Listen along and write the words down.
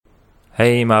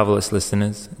Hey marvellous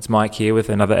listeners, it's Mike here with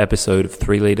another episode of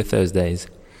 3 Litre Thursdays.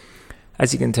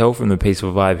 As you can tell from the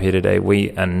peaceful vibe here today,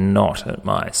 we are not at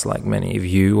mice like many of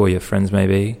you or your friends may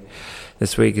be.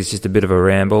 This week is just a bit of a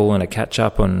ramble and a catch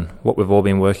up on what we've all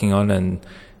been working on and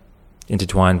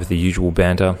intertwined with the usual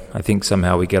banter. I think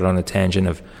somehow we get on a tangent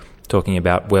of talking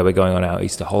about where we're going on our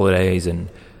Easter holidays and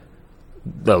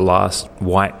the last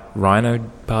white rhino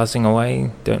passing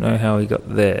away. Don't know how he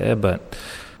got there, but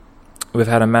we've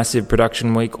had a massive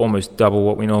production week, almost double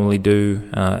what we normally do,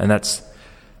 and that's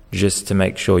just to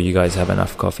make sure you guys have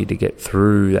enough coffee to get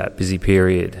through that busy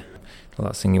period. The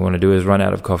last thing you want to do is run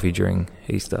out of coffee during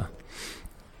Easter.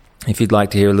 If you'd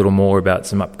like to hear a little more about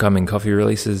some upcoming coffee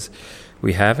releases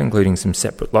we have, including some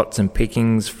separate lots and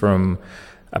pickings from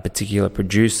a particular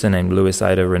producer named Luis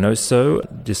Ida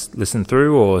Reynoso, just listen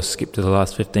through or skip to the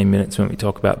last 15 minutes when we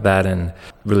talk about that and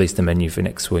release the menu for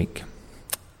next week.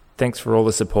 Thanks for all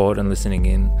the support and listening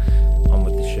in. On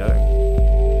with the show.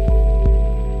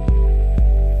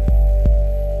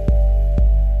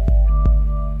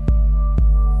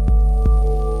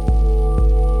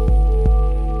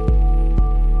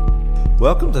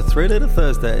 Welcome to 3 Litre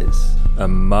Thursdays, A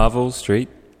Marvel Street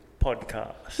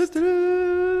podcast.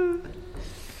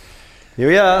 Here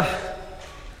we are.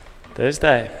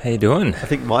 Thursday. How you doing? I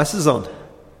think mice is on.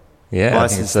 Yeah,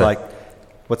 Mice is like,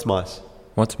 what's mice?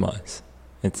 what's mice?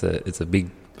 It's a big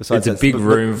Besides it's a big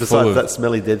room besides full of that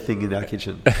smelly dead thing in our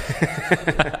kitchen.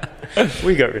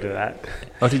 We got rid of that.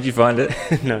 Oh, did you find it?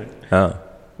 No.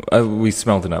 Oh, we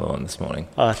smelled another one this morning.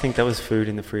 Oh, I think that was food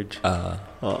in the fridge.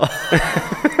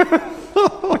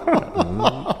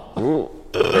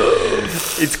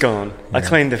 It's gone. Yeah. I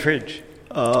cleaned the fridge.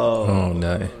 Oh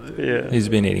no. Yeah. Who's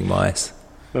been eating mice?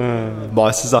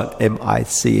 Mice is on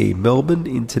MICE, Melbourne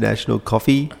International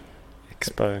Coffee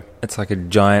Expo. It's like a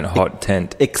giant hot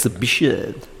tent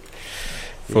Exhibition.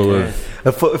 full Yeah.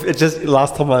 of It just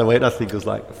last time I went, I think it was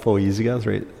like 4 years ago,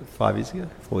 4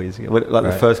 years ago. When, like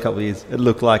Right. the first couple of years, it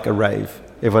looked like a rave.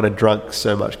 Everyone had drunk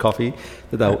so much coffee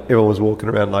that everyone was walking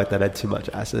around like they'd had too much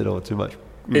acid or too much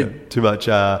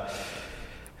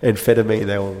amphetamine.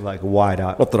 They were like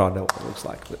wide-eyed. Not that I know what it looks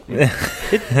like, but yeah.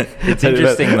 It's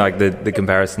interesting, like the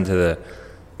comparison to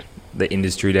the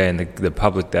industry day and the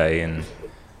public day, and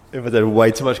Everyone had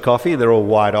way too much coffee and they're all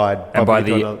wide-eyed. by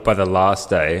probably the last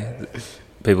day,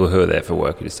 people who are there for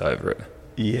work are just over it.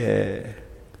 Yeah.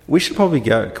 We should probably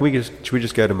go. Should we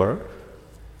just go tomorrow?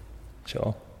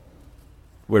 Sure.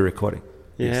 We're recording.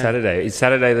 Yeah. Saturday. Is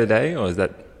Saturday the day, or is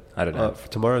that, I don't know.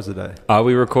 Tomorrow's the day. Are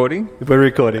we recording? We're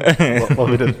recording. 1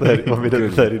 minute 30, 1 minute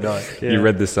Good. 39. Yeah. You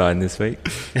read the sign this week.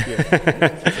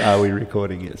 Are we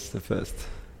recording? Yes, the first.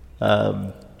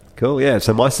 Cool, yeah.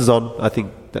 So mice is on. I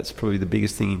think that's probably the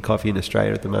biggest thing in coffee in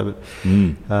Australia at the moment.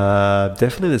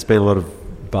 Definitely there's been a lot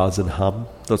of buzz and hum.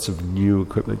 Lots of new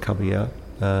equipment coming out.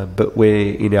 But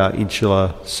we're in our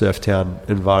insular surf town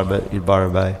environment in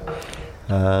Byron Bay.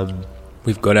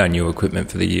 We've got our new equipment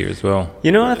for the year as well.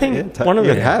 You know, I think one of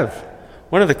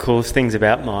the coolest things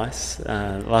about mice,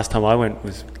 last time I went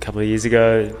was a couple of years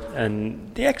ago,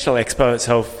 and the actual expo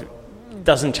itself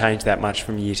doesn't change that much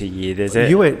from year to year.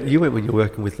 You went when you were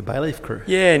working with the Bayleaf crew.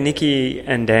 Yeah, Nikki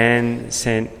and Dan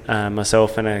sent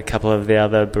myself and a couple of the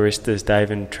other baristas,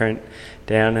 Dave and Trent,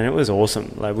 down, and it was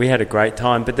awesome. Like, we had a great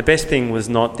time, but the best thing was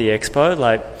not the expo.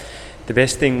 Like, the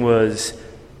best thing was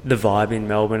the vibe in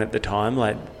Melbourne at the time.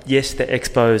 Like, yes, the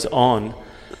expo's on,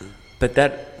 but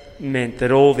that meant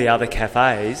that all the other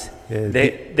cafes,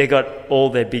 they got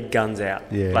all their big guns out.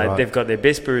 Yeah, like, right. they've got their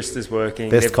best baristas working,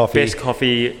 Best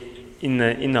coffee in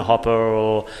the hopper,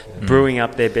 or brewing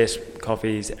up their best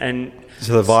coffees. And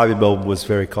So the vibe in Melbourne was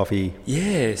very coffee.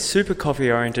 yeah, super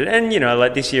coffee oriented. And, you know,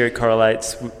 like this year it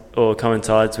correlates or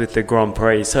coincides with the Grand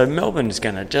Prix. So Melbourne is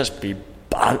going to just be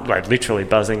literally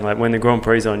buzzing. Like, when the Grand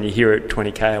Prix is on, you hear it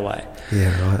 20k away.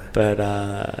 Yeah, right. But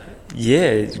yeah,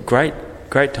 it's great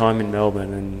time in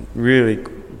Melbourne, and really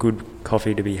good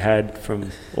coffee to be had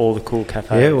from all the cool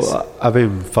cafes. Yeah, well, I've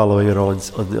been following it on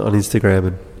Instagram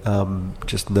and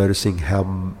just noticing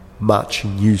how much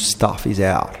new stuff is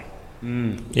out.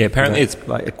 Yeah, apparently it's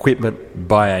like equipment.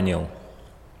 biannual.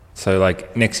 So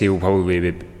like next year will probably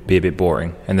be a bit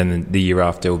boring, and then the year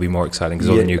after will be more exciting because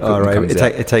all the new equipment comes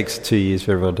out. It takes 2 years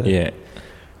for everyone to. Yeah.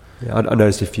 I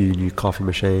noticed a few new coffee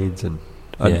machines, and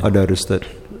I noticed that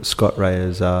Scott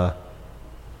Ray's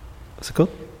what's it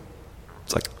called?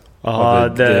 It's like the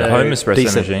home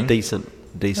espresso machine.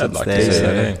 Decent like there. to see So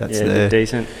that, that's yeah, there.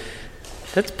 decent.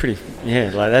 That's pretty.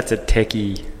 Yeah, like that's a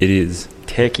techie It is.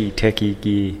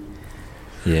 gear.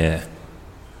 Yeah.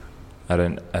 I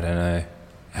don't know.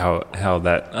 how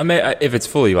that. I mean, if it's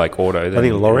fully like auto, then I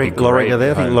think Loring are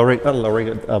there. I think home.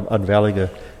 Loring unveiling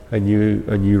a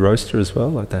new roaster as well.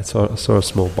 Like that, so I saw a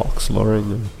small box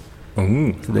Loring,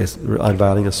 and they're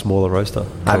unveiling a smaller roaster.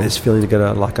 I have this feeling they're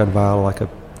gonna like unveil like a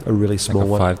really small like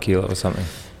a one, 5 kilo or something.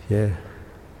 Yeah.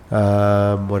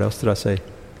 What else did I see?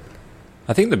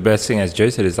 I think the best thing, as Joe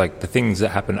said, is like the things that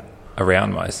happen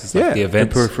around Mice. It's like the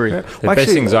events. The periphery. Yeah. The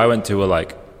best things I went to were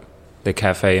like the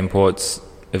Cafe Imports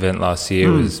event last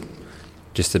year was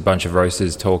just a bunch of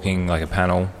roasters talking, like a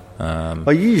panel.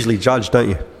 You usually judge, don't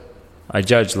you? I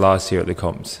judged last year at the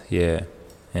comps, yeah.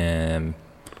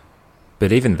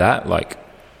 But even that, like,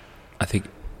 I think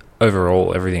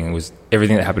overall everything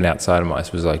that happened outside of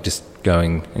Mice was like just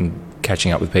going and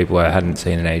catching up with people I hadn't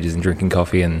seen in ages and drinking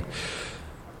coffee and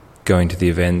going to the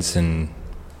events and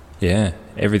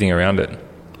everything around it.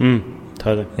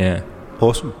 Totally. Yeah.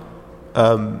 Awesome.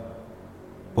 Well,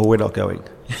 we're not going.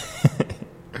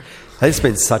 It's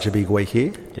been such a big week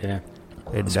here. Yeah.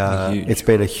 And huge. it's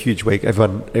been a huge week.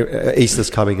 Everyone, Easter's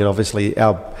coming, and obviously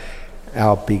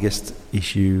our biggest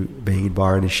issue being in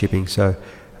Byron is shipping. So,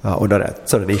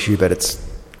 it's not an issue, but it's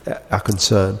our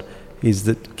concern is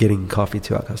that getting coffee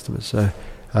to our customers. So,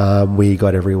 we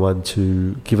got everyone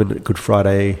to, given that Good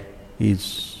Friday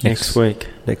is next week.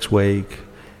 We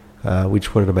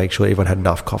just wanted to make sure everyone had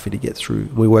enough coffee to get through.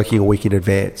 We're working a week in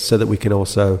advance so that we can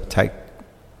also take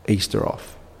Easter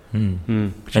off.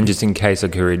 And just in case a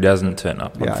courier doesn't turn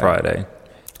up on Friday.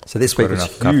 So this week got was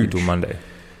enough coffee huge. till Monday.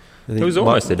 It was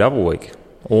almost a double week.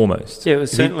 Almost. Yeah, it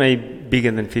was certainly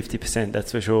bigger than 50%,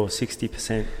 that's for sure.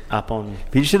 60% up on...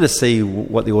 Be interesting to see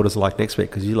what the orders are like next week,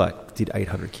 because you did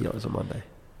 800 kilos on Monday.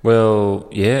 Well,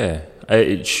 yeah.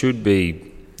 It should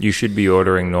be... You should be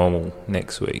ordering normal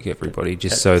next week, everybody,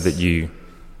 so that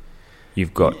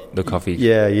you've got the coffee.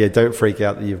 Yeah. Don't freak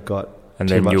out that you've got and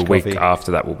too then much your coffee. week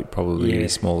after that will be probably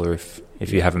smaller if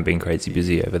you haven't been crazy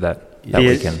busy over that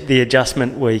weekend. The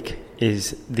adjustment week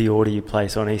is the order you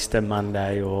place on Easter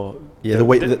Monday or... Yeah, the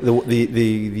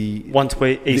once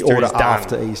Easter the order is done.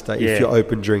 after Easter, if you're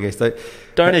open during Easter.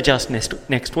 Don't adjust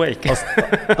next week.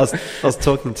 I was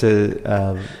talking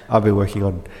to... I've been working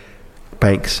on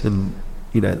banks and...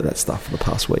 that stuff for the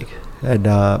past week, and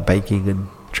banking and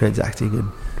transacting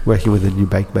and working with a new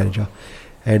bank manager,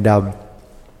 and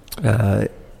I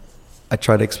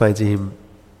tried to explain to him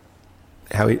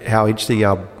how interesting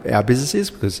our business is,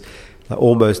 because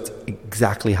almost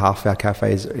exactly half our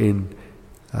cafes are in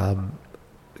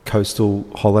coastal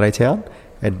holiday town,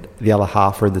 and the other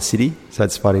half are in the city. So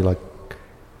it's funny, like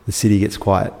the city gets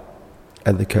quiet,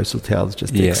 and the coastal towns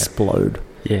just explode.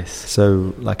 Yes.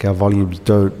 So like our volumes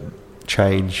don't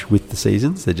change with the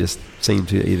seasons; they just seem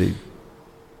to either.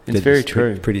 It's very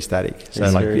true. Pretty static. So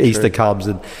it's like Easter comes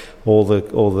and all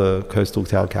the coastal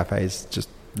town cafes just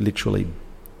literally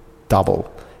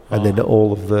double, and then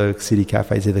all of the city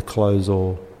cafes either close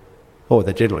or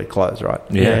they generally close, right?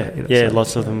 Yeah.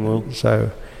 Lots of them will.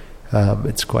 So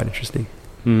it's quite interesting.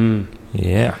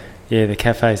 Yeah. Yeah, the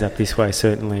cafes up this way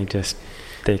certainly just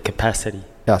their capacity.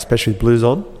 Yeah, especially Blues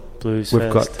on. Blues.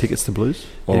 We've got tickets to Blues.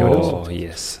 Oh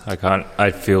yes,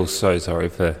 I feel so sorry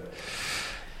for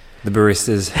the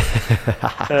baristas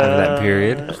over that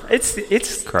period.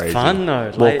 It's crazy. fun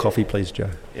though. More coffee, please,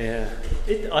 Joe. Yeah,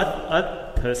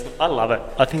 I personally love it.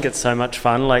 I think it's so much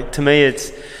fun. Like to me,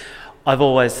 I've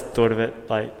always thought of it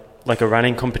like a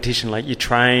running competition. Like you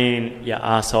train your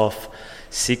ass off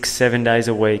 6-7 days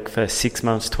a week for 6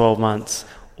 months, 12 months,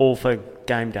 all for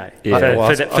game day for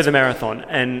the marathon.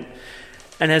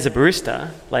 And as a barista,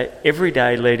 like every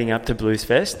day leading up to Blues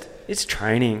Fest, it's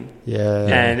training. Yeah.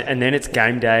 And then it's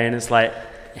game day, and it's like,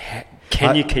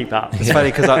 can you keep up? It's funny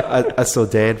because I saw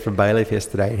Dan from Bayleaf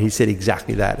yesterday, and he said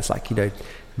exactly that. It's like,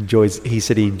 he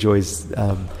said he enjoys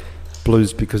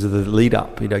Blues because of the lead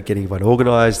up, getting everyone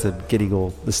organised and getting all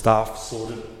the staff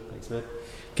sorted. Thanks, mate.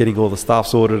 Getting all the staff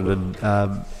sorted, and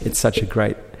it's such a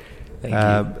great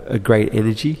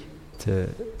energy to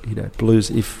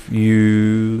Blues. If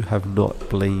you have not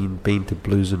been to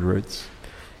Blues and Roots,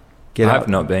 I've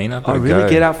not been.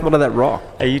 Get out from under that rock.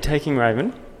 Are you taking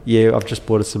Raven? Yeah, I've just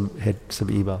bought us some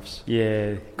earmuffs.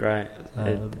 Yeah, great.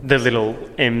 The little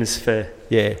M's for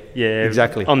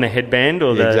exactly on the headband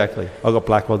or exactly. I got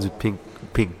black ones with pink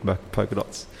polka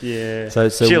dots. Yeah. So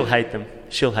she'll hate them.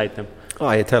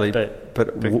 Oh yeah, totally.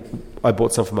 But I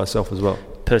bought some for myself as well.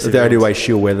 The only way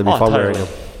she'll wear them if I'm wearing them.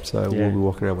 So we'll be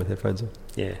walking around with headphones on.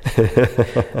 Yeah.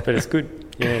 But it's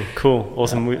good. Yeah, cool,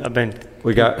 awesome. We've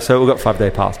got 5-day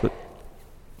pass, but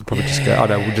we'll probably just go.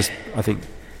 I think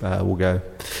we'll go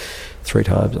 3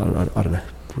 times. I don't know.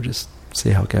 We'll just see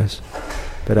how it goes.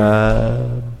 But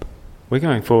we're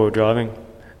going forward driving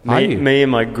Are you? Me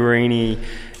and my greeny,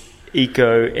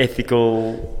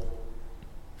 eco-ethical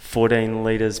 14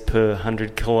 litres per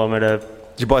 100 kilometre.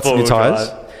 Did you buy some new tyres?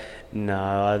 No,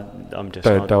 I'm just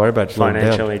Don't worry about it, slow them down.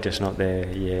 financially just not there.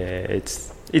 Yeah,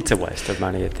 it's a waste of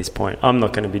money at this point. I'm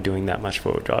not going to be doing that much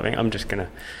forward driving.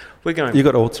 We're going. You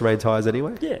got all-terrain tyres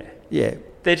anyway? Yeah. Yeah.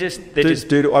 They're just.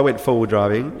 Dude, I went forward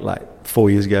driving like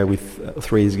 3 years ago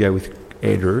with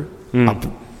Andrew up,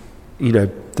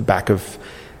 the back of,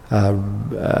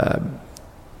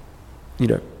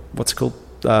 what's it called?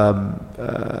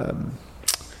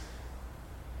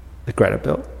 The Granite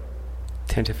Belt.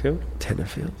 Tenterfield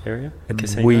area. And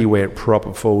Casino. we went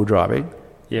proper forward driving.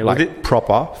 Yeah, well,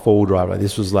 proper forward driving.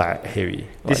 This was like heavy.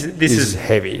 This is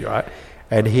heavy, right?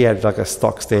 And he had like a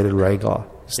stock standard Wrangler,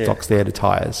 standard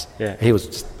tyres. Yeah. He was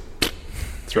just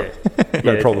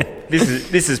no problem.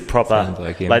 This is proper. Sounds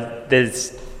like him.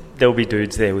 There'll be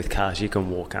dudes there with cars you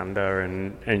can walk under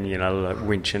and like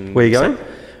winch and. Where you going?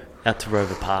 Out to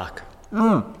Rover Park.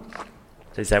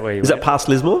 Is that where you? Is that past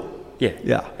Lismore? Yeah.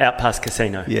 Yeah. Out past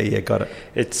Casino. Yeah, got it.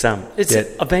 It's Yeah.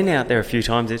 I've been out there a few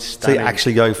times. It's So stunning. you're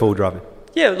actually going forward driving?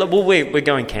 Yeah. Well, we're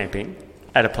going camping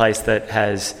at a place that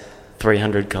has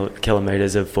 300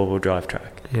 kilometres of four-wheel drive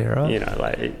track. Yeah,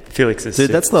 right. Felix is.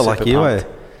 Dude, that's not like you, pumped.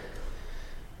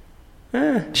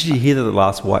 Did you hear that the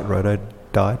last white Rono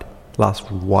died?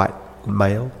 Last white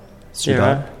male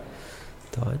Yeah,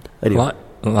 died. Anyway,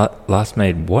 Last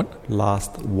made what?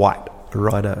 last white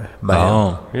rhino male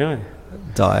Oh, Really?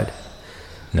 died.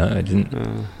 no, I didn't.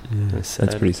 That's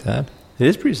That's pretty sad. It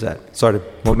is pretty sad. Sorry to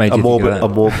What made you think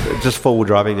of that? just forward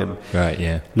driving and Right,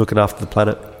 yeah. looking after the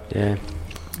planet, Yeah.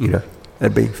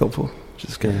 and being thoughtful.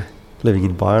 Just living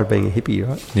in Byron, being a hippie,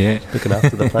 right? Yeah. Looking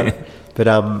after the planet. But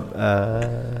I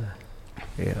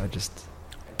just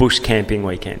Bush camping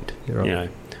weekend. You're right.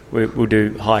 We'll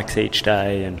do hikes each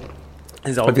day and.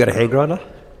 have you got a hand grinder?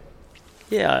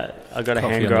 Yeah, I got a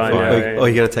Coffee hand on the grinder. fire. Or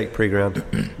you're going to take pre-ground?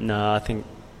 No, I think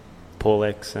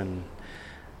Paulex and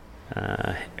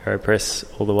AeroPress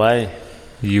all the way.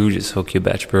 You just hook your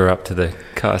batch brewer up to the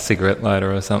car cigarette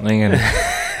lighter or something and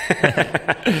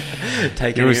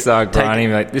you'll start grinding.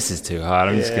 You're like, this is too hard.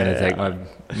 I'm just going to take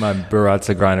my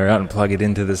Baratza grinder out and plug it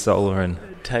into the solar and...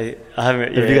 Have you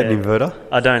got an inverter?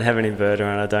 I don't have an inverter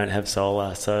and I don't have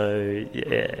solar, so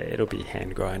it'll be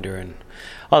hand grinder. And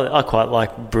I quite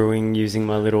like brewing using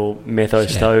my little Metho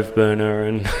stove burner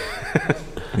and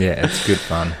Yeah, it's good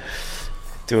fun.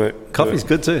 do it. Coffee's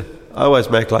good too. I always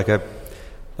make like a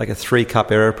 3-cup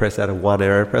AeroPress out of one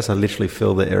AeroPress. I literally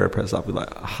fill the AeroPress up with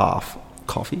like half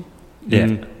coffee.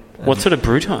 Yeah. What sort of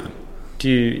brew time do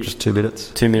you? Just 2 minutes.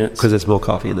 2 minutes. Because there's more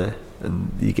coffee in there,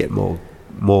 and you get more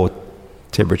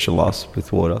temperature loss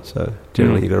with water. So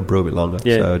generally, you've got to brew a bit longer.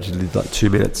 Yeah. So just like 2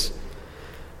 minutes,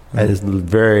 and there's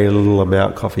very little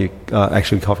amount coffee.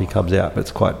 Actually, coffee comes out, but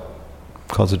it's quite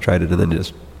concentrated, and then you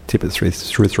just tip it through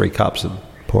 3 cups and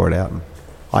pour it out. And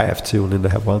I have 2, and Linda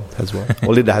have 1 as well.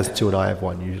 Well, Linda has 2, and I have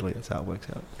 1. Usually, that's how it works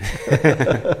out.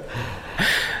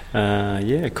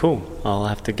 Yeah, cool. I'll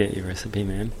have to get your recipe,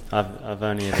 man. I've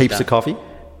only ever Heaps done of coffee.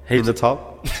 Heaps in the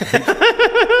top.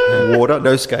 Water,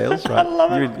 no scales, right? I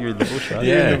love it. You're in the bush, right?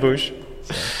 Yeah. in the bush.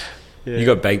 Yeah. You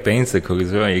got baked beans to cook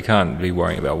as well. You can't be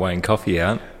worrying about weighing coffee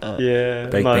out. Yeah,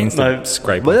 Baked beans to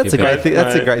scrape Well, off that's a your great back. thing.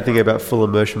 That's a great thing about full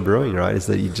immersion brewing, right? Is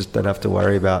that you just don't have to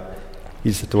worry about. You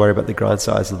just have to worry about the grind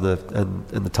size and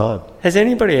the time. Has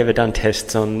anybody ever done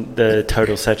tests on the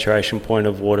total saturation point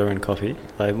of water and coffee?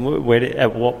 Like,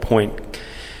 at what point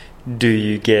do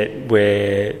you get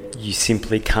where you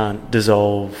simply can't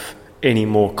dissolve any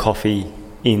more coffee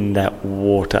in that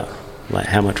water? Like,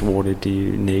 how much water do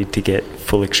you need to get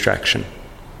full extraction?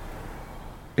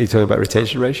 Are you talking about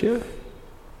retention ratio?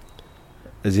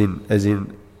 As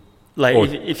in, Like, Or,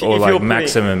 if or you're like putting,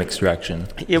 maximum extraction. Yeah,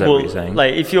 Is that well, what you're saying?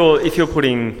 like if you're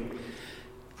putting,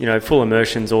 full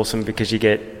immersion's awesome because you're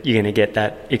going to get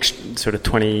that sort of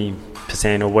 20%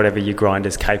 or whatever your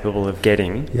grinder's capable of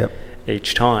getting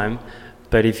each time.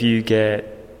 But if you get,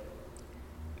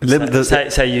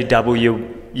 say you double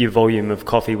your volume of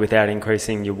coffee without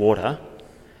increasing your water,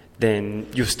 then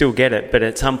you'll still get it. But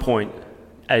at some point,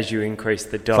 as you increase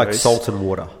the dose, it's like salt and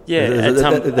water. yeah,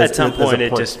 at some point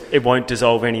it won't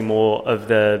dissolve any more of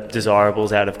the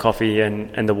desirables out of coffee,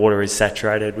 and the water is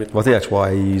saturated with. Well, I think that's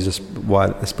why why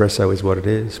espresso is what it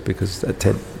is, because at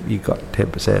 10 you got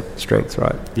 10% strength,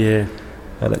 right? Yeah,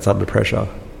 And it's under pressure.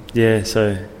 yeah.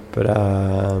 So, But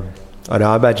I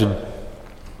know. I imagine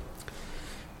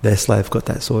Nestle have got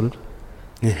that sorted.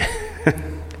 yeah.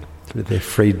 With their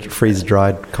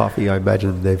freeze-dried coffee, I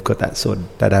imagine they've got that sorted.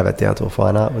 They'd have it down to a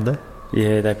fine art, wouldn't they?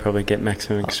 Yeah, they probably get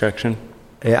maximum extraction.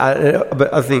 Yeah,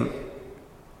 but I think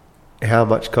how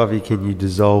much coffee can you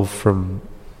dissolve from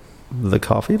the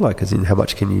coffee? Like, as in, how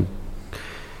much can you?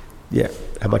 Yeah,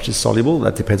 how much is soluble?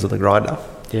 That depends on the grinder.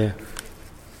 Yeah.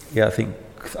 Yeah, I think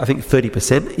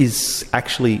 30% is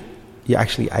actually you're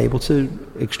actually able to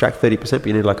extract 30%, but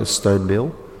you need like a stone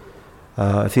mill.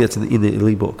 I think that's in the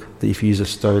Illy book, that if you use a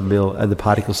stone mill and the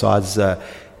particle size is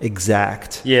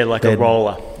exact. Yeah, like a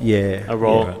roller. Yeah. A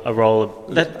roller.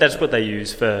 That's what they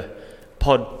use for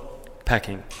pod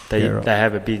packing. They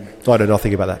have a big... I know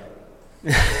nothing about that.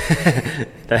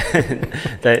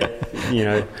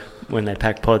 they when they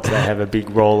pack pods, they have a big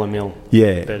roller mill.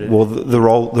 Yeah. Well, the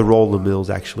roller mills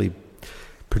actually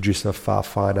produce a far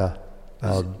finer,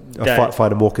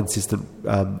 finer, more consistent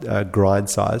grind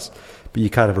size. But you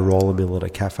can't have a roller mill in a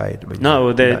cafe. I mean,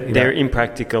 no, they're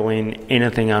impractical in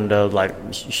anything under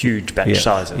like huge batch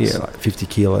sizes. Yeah, like 50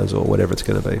 kilos or whatever it's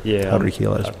going to be. Yeah, 100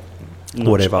 kilos.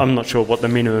 Whatever. I'm not sure what the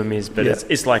minimum is, but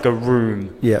it's like a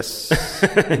room. Yes.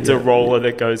 It's a roller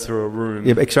that goes through a room.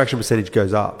 Yeah, but extraction percentage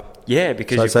goes up. Yeah,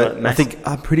 because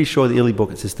I'm pretty sure in the Illy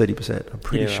book it says 30%. I'm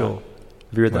pretty sure. Right.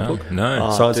 Have you read that book?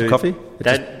 No. Science of Coffee?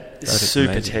 That's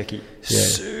super techy.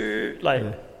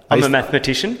 Yeah. I'm a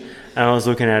mathematician, and I was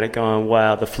looking at it going,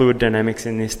 wow, the fluid dynamics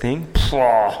in this thing,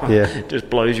 just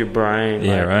blows your brain.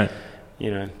 Yeah, right.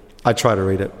 I try to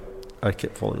read it. I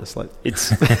kept falling asleep. It's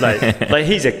like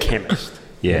he's a chemist.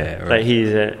 Yeah, right. Like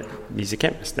he's a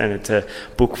chemist, and it's a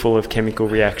book full of chemical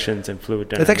reactions and fluid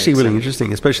dynamics. It's actually really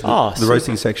interesting, especially the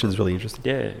roasting section is really interesting.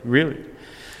 Yeah, really.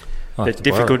 It's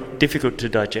difficult to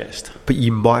digest. But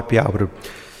you might be able to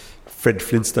Fred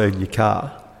Flintstone your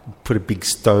car, put a big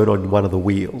stone on one of the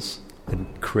wheels, and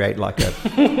create like a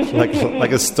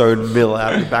like a stone mill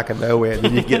out the back of nowhere, and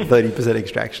then you get 30%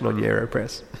 extraction on your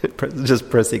AeroPress. Just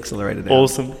press the accelerator down.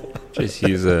 Awesome. Just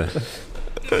use a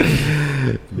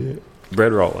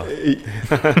bread roller.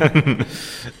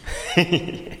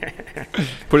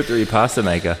 Put it through your pasta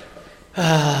maker.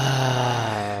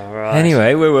 Right.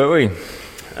 Anyway, where were we?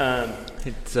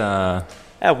 It's our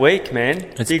week,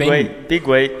 man. Big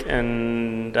week,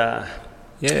 and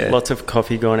lots of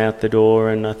coffee gone out the door,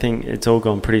 and I think it's all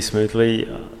gone pretty smoothly.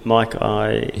 Mike,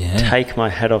 I take my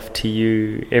hat off to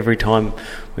you every time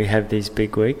we have these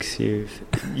big weeks. You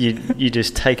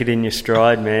just take it in your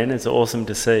stride, man. It's awesome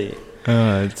to see.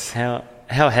 How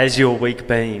has your week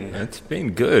been? It's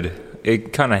been good.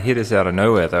 It kind of hit us out of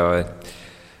nowhere, though.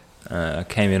 I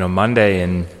came in on Monday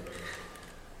and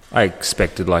I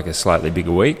expected like a slightly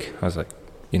bigger week. I was like,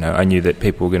 I knew that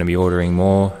people were going to be ordering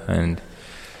more, and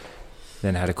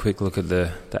then had a quick look at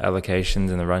the allocations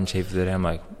and the run sheet for the day. I'm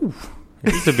like, oof,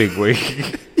 it's a big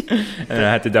week. And I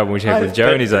had to double check with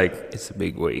Joe, and he's like, it's a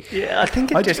big week. Yeah, I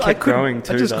think it just kept growing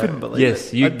too. I just couldn't believe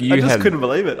it. Yes, I just couldn't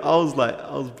believe it. I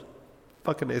was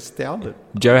fucking astounded.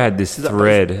 Joe had this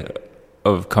thread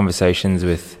of conversations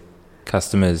with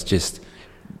customers, just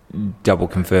double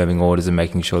confirming orders and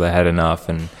making sure they had enough,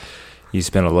 and you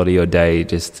spent a lot of your day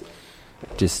just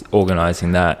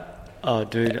organising that. Oh,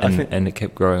 dude! And it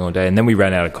kept growing all day, and then we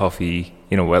ran out of coffee.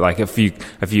 Like a few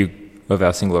of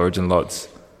our single origin lots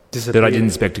that I didn't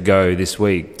expect to go this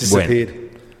week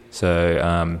disappeared.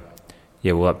 So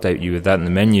we'll update you with that in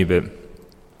the menu. But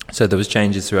so there was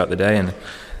changes throughout the day and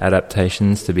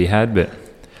adaptations to be had. But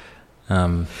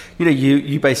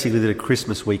you basically did a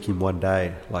Christmas week in one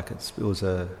day. Like it was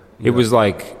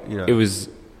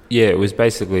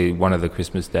basically one of the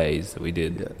Christmas days that we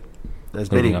did. Yeah. As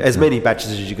many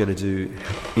batches as you're going to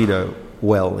do,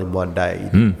 well in one day.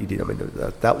 You did. I mean,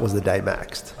 that was the day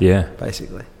maxed. Yeah,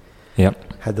 basically.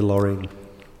 Yep. Had the lorry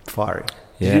firing.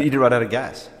 Yeah. You didn't run out of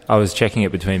gas. I was checking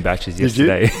it between batches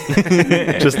yesterday,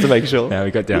 just to make sure. No,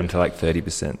 we got down to like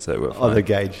 30%, so we're fine. On the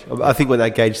gauge. I think when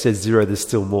that gauge says 0, there's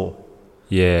still more.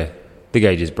 Yeah, the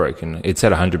gauge is broken. It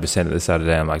said 100% at the start of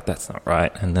the day. I'm like, that's not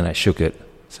right, and then I shook it.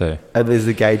 So. And is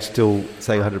the gauge still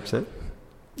saying 100%?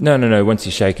 No. Once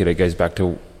you shake it, it goes back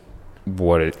to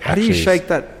what it How do you shake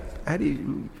that? How do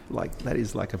you, that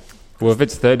is like a... Well, if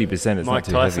it's 30%, it's Mike not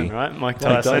too Tyson, heavy. Right? Mike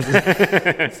Tyson.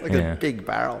 It's like a big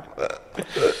barrel.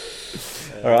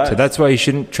 All right. So that's why you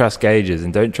shouldn't trust gauges,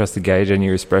 and don't trust the gauge on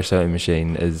your espresso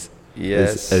machine as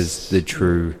the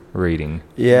true reading.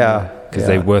 Yeah. Because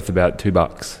they're worth about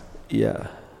 $2. Yeah.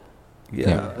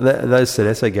 Those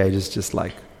Seneso gauges just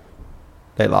like,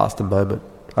 they last a moment.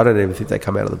 I don't even think they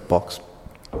come out of the box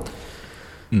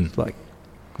like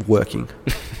working.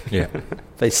 Yeah.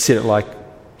 They sit at like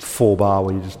 4 bar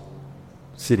when you're just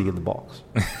sitting in the box.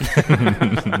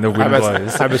 The wind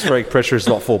blows. Atmospheric pressure is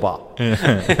not 4 bar.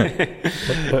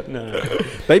 No.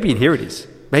 Maybe in here it is.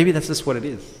 Maybe that's just what it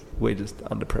is. We're just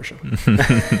under pressure.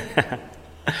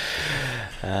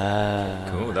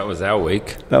 Cool. That was our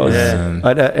week. That was,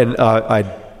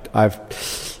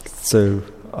 this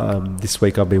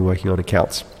week I've been working on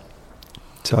accounts,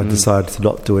 so I decided to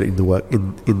not do it in the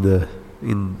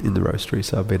roastery.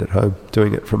 So I've been at home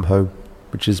doing it from home,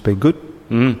 which has been good.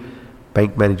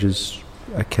 Bank managers,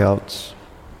 accounts,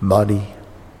 money.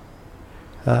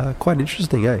 Quite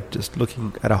interesting, eh? Just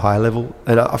looking at a high level,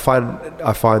 and I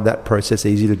find that process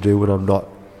easy to do when I'm not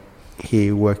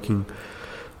here working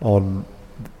on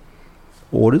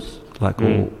orders, or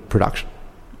production.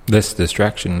 Less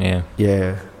distraction, yeah.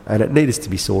 Yeah, and it needs to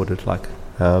be sorted,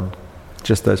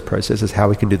 just those processes, how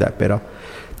we can do that better.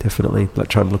 Definitely,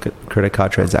 trying to look at credit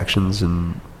card transactions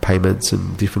and payments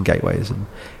and different gateways and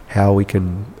how we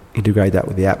can integrate that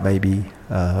with the app maybe.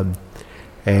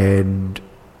 And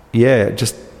yeah,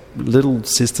 just little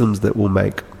systems that will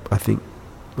make, I think,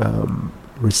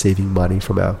 receiving money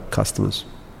from our customers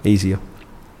easier.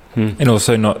 And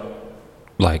also not,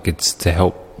 it's to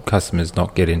help customers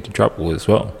not get into trouble as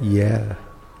well. Yeah.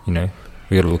 We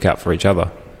got to look out for each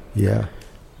other. Yeah.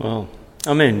 Well,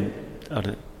 I mean,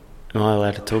 am I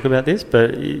allowed to talk about this?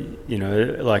 But,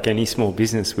 like any small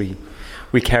business, we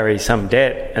carry some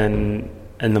debt, and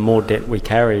the more debt we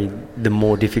carry, the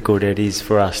more difficult it is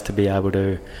for us to be able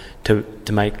to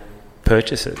make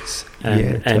purchases.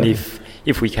 And totally.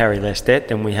 if we carry less debt,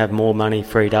 then we have more money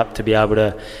freed up to be able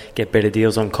to get better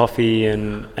deals on coffee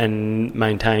and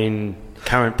maintain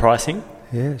current pricing.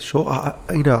 Yeah, sure. I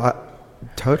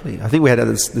totally. I think we had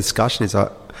this discussion. I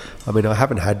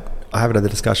haven't had the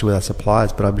discussion with our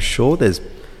suppliers, but I'm sure there's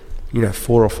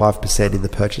 4 or 5% in the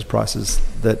purchase prices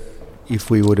that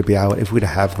if we were to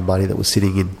have the money that was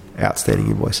sitting in outstanding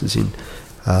invoices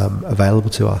available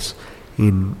to us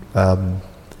in our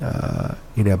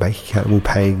bank account, we're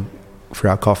paying for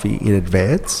our coffee in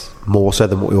advance more so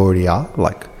than what we already are.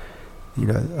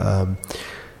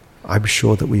 I'm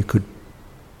sure that we could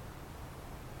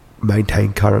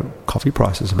maintain current coffee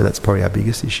prices. I mean, that's probably our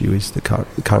biggest issue, is the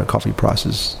current coffee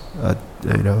prices are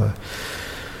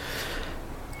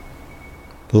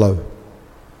low.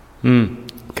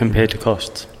 Compared to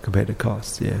costs.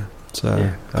 Yeah.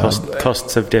 So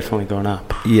costs have definitely gone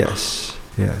up. Yes.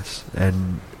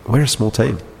 And we're a small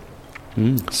team.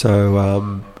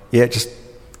 So, just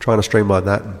trying to streamline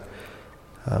that and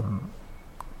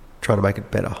trying to make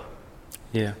it better.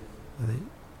 Yeah. I think,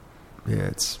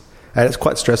 it's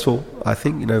quite stressful. I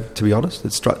think, to be honest,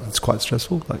 it's quite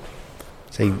stressful.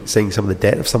 Seeing some of the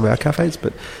debt of some of our cafes,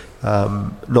 but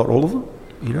not all of them.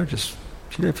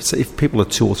 If people are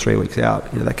 2 or 3 weeks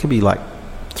out, that can be $3,000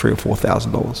 or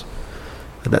 $4,000,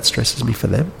 and that stresses me for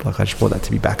them. I just want that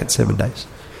to be back at 7 days.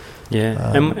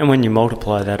 Yeah, and when you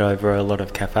multiply that over a lot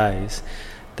of cafes,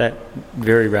 that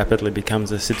very rapidly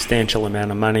becomes a substantial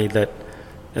amount of money that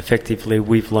effectively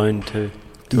we've loaned to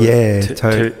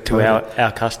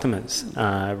our customers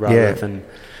rather than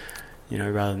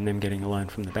them getting a loan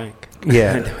from the bank.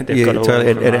 Yeah, they've got a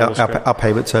loan from and Australia. our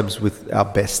payment terms with our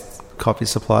best coffee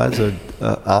suppliers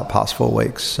aren't past 4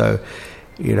 weeks. So,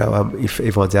 if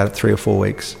everyone's out at 3 or 4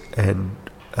 weeks, and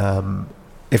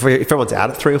if everyone's out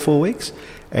at 3 or 4 weeks,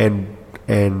 and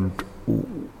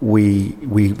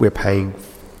we're paying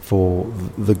for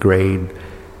the green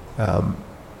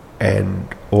and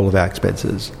all of our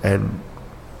expenses, and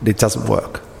it doesn't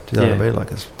work. Do you know what I mean?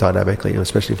 It's dynamically,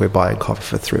 especially if we're buying coffee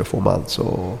for 3 or 4 months,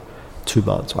 or 2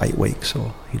 months, or 8 weeks,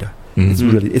 or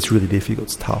it's really difficult.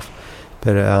 It's tough,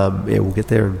 but we'll get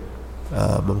there, and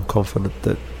I'm confident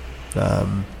that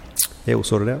we'll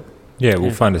sort it out. Yeah,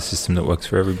 we'll find a system that works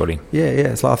for everybody.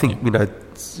 Yeah. So I think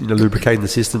lubricating the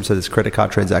system so there's credit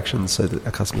card transactions so that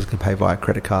our customers can pay via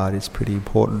credit card is pretty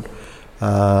important.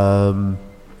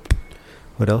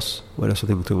 What else? I think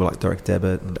we'll talk about direct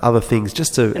debit and other things,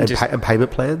 and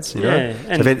payment plans. So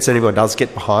if anyone does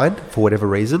get behind for whatever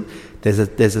reason, there's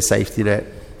a safety net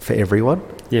for everyone.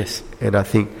 Yes, and I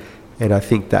think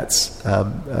that's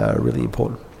really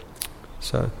important.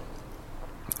 So.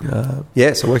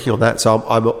 So working on that. So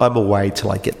I'm away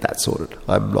till I get that sorted.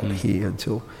 I'm not here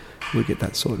until we get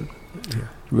that sorted.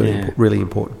 Really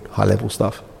important high level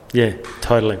stuff. Yeah,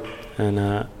 totally. And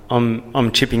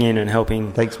I'm chipping in and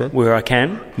helping. Thanks, man. Where I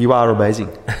can. You are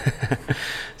amazing.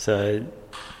 So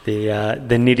the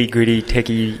nitty gritty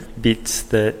techie bits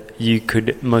that you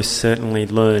could most certainly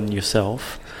learn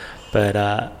yourself, but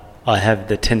I have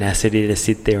the tenacity to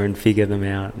sit there and figure them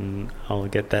out, and I'll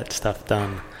get that stuff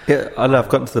done. Yeah, I know. I've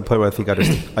gotten to the point where I think I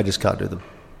just can't do them.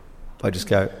 I just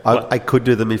go. I could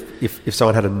do them if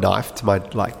someone had a knife to my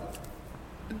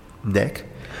neck,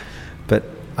 but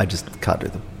I just can't do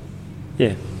them.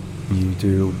 Yeah, you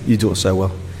do it so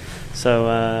well. So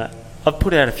I've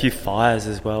put out a few fires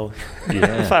as well.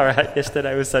 Yeah. Far out.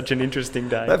 Yesterday was such an interesting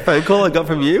day. That phone call I got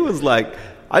from you was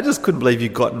I just couldn't believe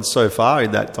you'd gotten so far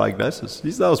in that diagnosis.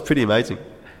 That was pretty amazing.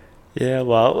 Yeah,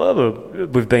 well,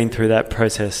 we've been through that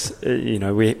process.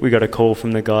 We got a call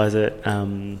from the guys at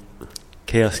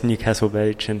Kiosk Newcastle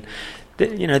Beach, and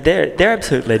they're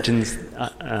absolute legends.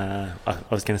 I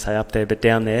was going to say up there, but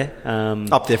down there.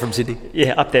 Up there from Sydney?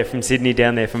 Yeah, up there from Sydney,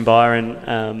 down there from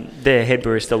Byron. Their head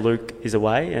barista, Luke, is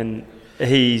away, and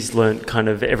he's learnt kind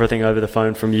of everything over the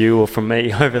phone from you or from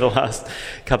me over the last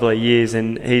couple of years,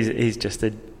 and he's just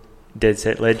a dead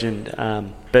set legend.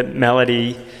 But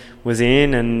Melody was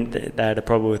in, and they had a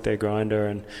problem with their grinder,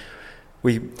 and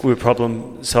we were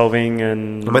problem solving.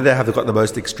 And I mean, they have got the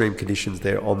most extreme conditions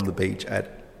there on the beach at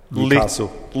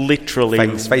Newcastle,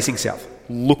 literally facing south,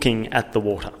 looking at the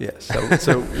water. Yeah,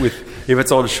 so if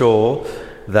it's on shore,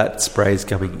 that spray's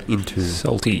coming into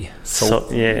salty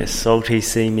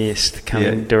sea mist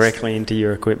coming directly into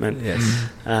your equipment. Yes.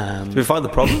 Did we find the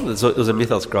problem? It was a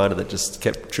Mythos grinder that just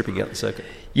kept tripping out the circuit.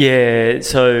 Yeah.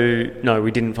 So no, we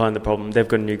didn't find the problem. They've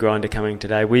got a new grinder coming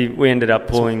today. We ended up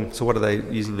pulling. So what are they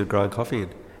using to grind coffee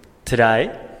in?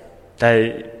 Today,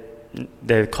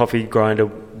 their coffee grinder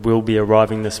will be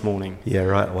arriving this morning. Yeah.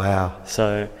 Right. Wow.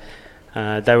 So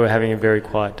they were having a very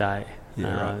quiet day.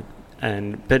 Yeah.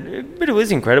 Right. But it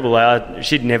was incredible.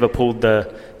 She'd never pulled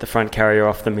the front carrier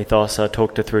off the Mythos, so I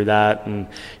talked her through that, and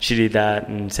she did that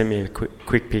and sent me a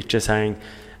quick picture saying,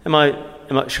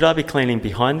 should I be cleaning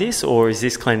behind this, or is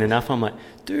this clean enough? I'm like,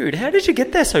 dude, how did you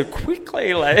get there so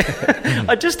quickly? Like,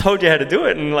 I just told you how to do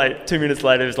it, and like 2 minutes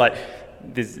later, it was like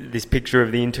this picture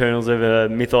of the internals of a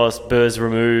Mythos, burrs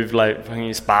removed, like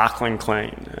fucking sparkling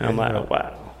clean. And I'm like, oh,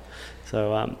 wow.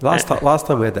 So last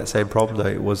time we had that same problem though,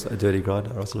 it was a dirty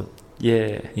grinder, wasn't it?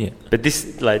 Yeah. But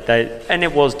this and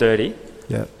it was dirty.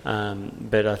 Yeah.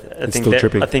 But I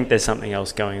think there's something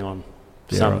else going on.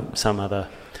 Some other.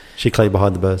 She cleaned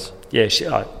behind the burrs. Yeah,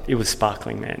 it was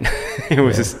sparkling, man. It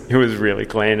was really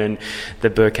clean, and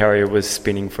the burr carrier was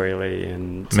spinning freely,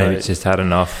 and maybe it's just had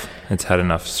enough. It's had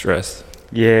enough stress.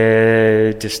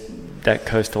 Yeah, just that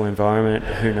coastal environment.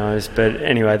 Who knows? But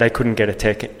anyway, they couldn't get a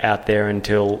tech out there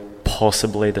until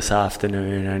possibly this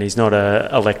afternoon, and he's not a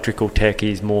electrical tech,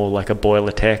 he's more like a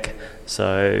boiler tech,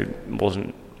 so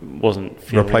wasn't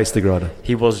feeling, replace the grinder.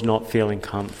 He was not feeling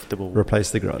comfortable. Replace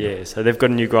the grinder. Yeah, so they've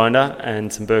got a new grinder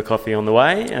and some burr coffee on the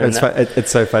way. And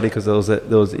it's so funny because there was an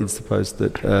Insta post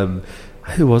that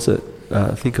who was it?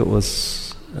 I think it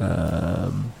was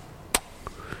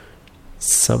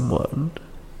someone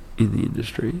in the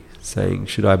industry saying,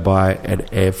 should I buy an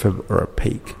Anthem or a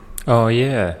Peak? Oh,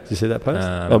 yeah. Did you see that post?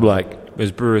 I'm like... It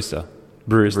was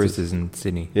Baristas in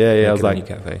Sydney. Yeah, I was like,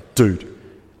 cafe. Dude,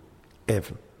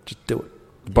 Anthem, just do it.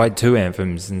 Buy 2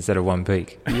 Anthems instead of 1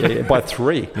 Peak. Yeah, buy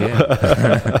 3.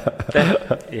 Yeah.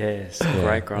 It's a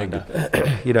great grinder.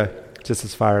 Just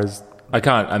as far as... I've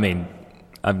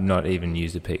not even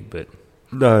used a Peak, but...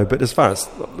 No, but as far as...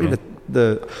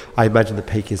 I imagine the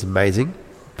Peak is amazing,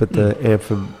 but the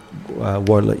Anthem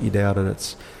won't let you down, and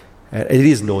it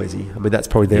is noisy. I mean, that's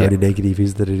probably the only negative,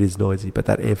 is that it is noisy. But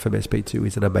that Anthem SP2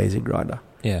 is an amazing grinder.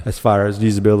 Yeah. As far as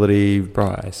usability,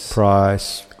 price,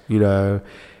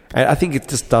 and I think it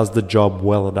just does the job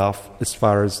well enough as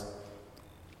far as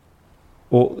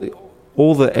all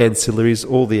the ancillaries,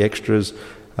 all the extras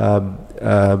that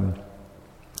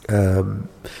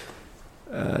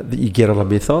you get on a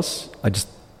Mythos. I just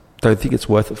don't think it's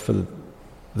worth it for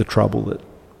the trouble that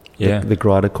the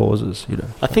grinder causes,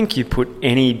 I think you put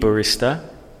any barista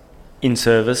in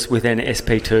service with an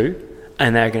SP2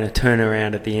 and they're going to turn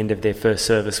around at the end of their first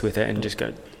service with it and just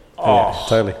go,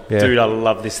 totally. Yeah. Dude, I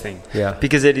love this thing. Yeah.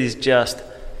 Because it is just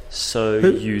so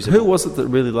usable. Who was it that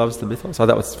really loves the Mythos? Oh,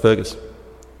 that was Fergus.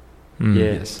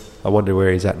 Yes. I wonder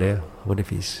where he's at now. I wonder if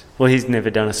he's... Well, he's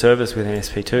never done a service with an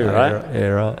SP2, right? Yeah,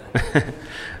 right.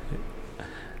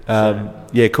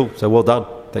 Yeah, cool. So well done.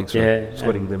 Thanks for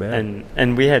sweating them out.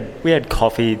 And we had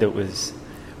coffee that was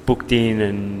booked in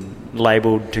and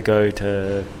labelled to go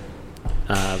to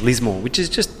Lismore, which is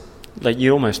just like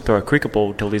you almost throw a cricket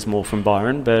ball to Lismore from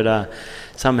Byron, but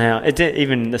somehow it's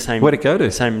even the same. Where'd it go to?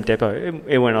 The same depot.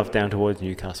 It went off down towards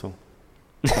Newcastle.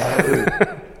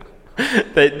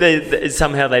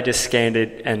 Somehow they just scanned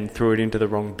it and threw it into the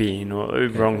wrong bin or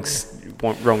wrong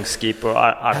skip, or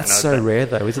I don't know. That's so rare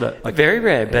though, isn't it? Like, very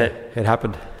rare, but it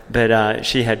happened. But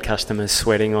she had customers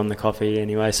sweating on the coffee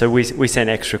anyway, so we sent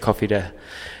extra coffee to.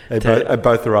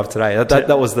 Both arrived today.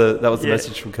 That was the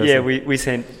message from Kirsten. Yeah, we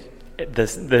sent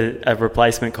a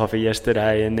replacement coffee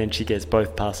yesterday, and then she gets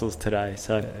both parcels today.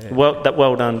 So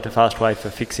well done to Fastway for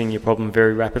fixing your problem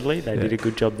very rapidly. They did a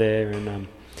good job there, and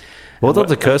well done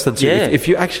to Kirsten too. If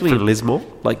you're actually in Lismore,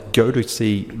 go to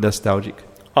see Nostalgic.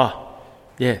 Oh,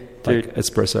 Yeah, dude. like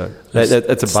espresso. That's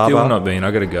a bar. Still not been.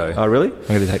 I got to go. Oh, really? I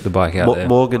got to take the bike out there.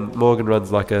 Morgan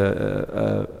runs like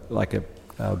a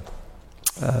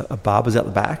barber's out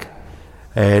the back,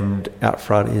 and out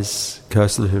front is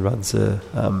Kirsten, who runs a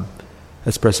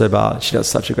espresso bar. She does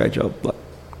such a great job. Like,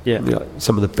 Yeah. you know,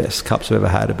 some of the best cups I've ever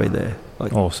had have been there.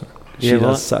 Like, Awesome. she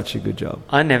does such a good job.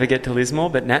 I never get to Lismore,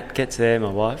 but Nat gets there,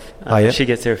 my wife. Oh, yeah? She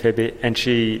gets there a fair bit, and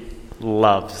she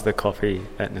loves the coffee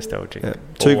at Nostalgic. Yeah.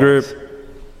 Two Always. group,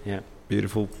 Yeah,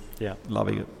 beautiful, yeah,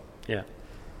 loving it. yeah.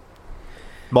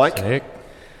 Mike, Sick.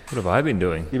 What have I been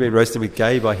doing? you've been roasting with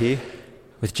Gabe, I hear.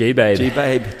 With G-Babe.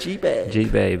 G-Babe.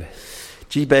 G-Babe.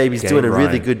 G-Babe, he's Gabe doing a really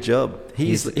Ryan. good job.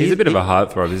 He's a bit of a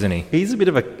heartthrob, isn't he? He's a bit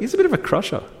of a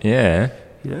crusher. Yeah.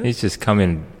 Yeah. He's just come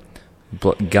in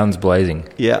guns blazing.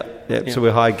 Yeah. Yeah. So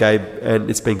we hired Gabe, and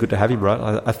it's been good to have him,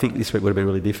 right? I think this week would have been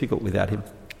really difficult without him.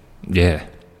 Yeah.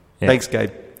 Thanks,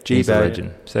 Gabe. He's a G-Babe.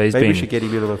 legend. So he's Maybe we been... should get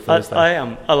him in on a Thursday.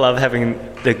 I love having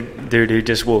the dude who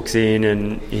just walks in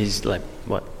and he's like,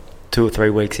 2 or 3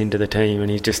 weeks into the team, and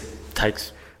he just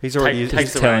takes... He's already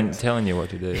takes the telling you what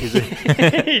to do.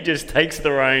 he just takes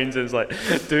the reins and is like,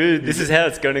 dude, this is how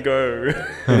it's going to go.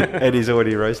 and he's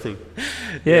already roasting.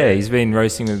 Yeah, he's been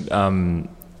roasting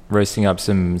up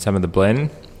some of the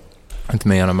blend with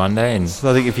me on a Monday, and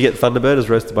So I think if you get Thunderbird as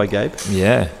roasted by Gabe,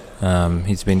 yeah,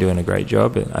 he's been doing a great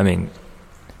job. I mean,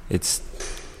 it's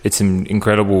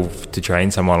incredible to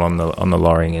train someone on the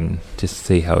Loring and just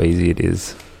see how easy it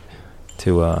is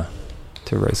to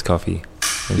roast coffee.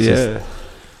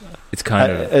 It's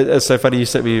kind of... It's so funny. You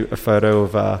sent me a photo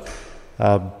of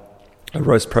a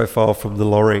roast profile from the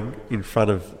Loring in front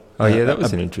of. Oh yeah, that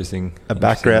was an interesting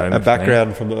background. A moment for me.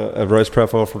 background from a roast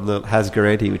profile from the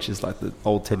Hasgaranti, which is like the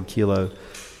old 10 kilo.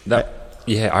 I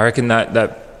reckon that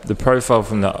the profile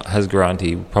from the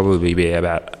Hasgaranti will probably be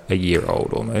about a year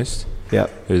old almost. Yeah.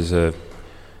 It was a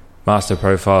master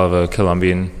profile of a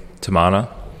Colombian Tamana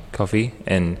coffee,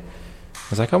 and I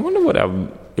was like, I wonder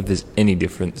if there's any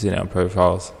difference in our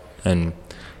profiles, and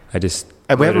I just...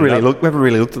 And we haven't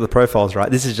really looked at the profiles,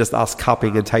 right? This is just us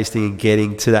cupping and tasting and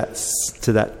getting to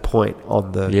that point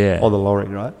on the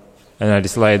Loring, right? And I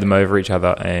just layered them over each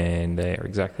other, and they're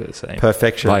exactly the same.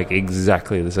 Perfection. Like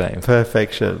exactly the same.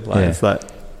 Perfection. Like it's like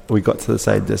we got to the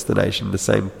same destination, the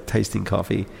same tasting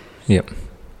coffee. Yep.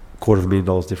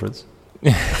 $250,000 difference.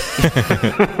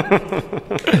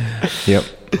 Yep.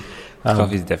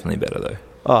 Coffee's definitely better though.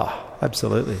 Oh,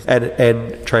 absolutely. And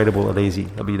trainable and easy.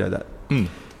 I mean, you know that. Mm.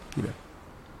 You know.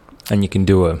 And you can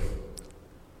do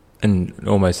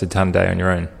almost a ton a day on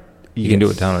your own. You can do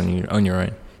a ton on your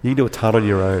own. You can do a ton on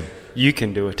your own. You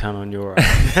can do a ton on your own.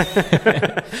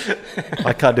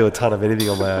 I can't do a ton of anything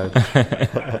on my own.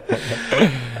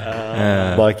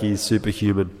 Mikey is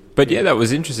superhuman. But yeah, that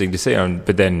was interesting to see.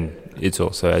 But then it's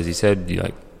also, as you said, you're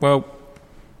like, well,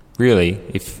 really,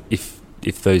 if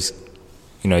those,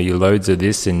 your loads are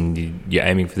this and you're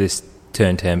aiming for this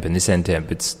turn temp and this end temp,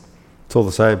 it's all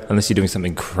the same. Unless you're doing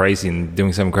something crazy and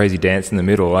doing some crazy dance in the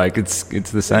middle, like it's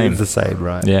the same. It's the same,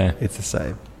 right? Yeah, it's the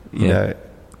same. You know,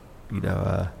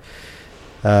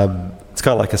 it's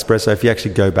kind of like espresso. If you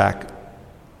actually go back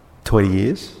 20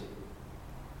 years,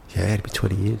 it'd be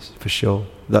 20 years for sure.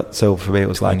 So for me, it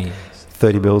was like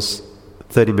 30 mils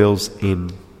in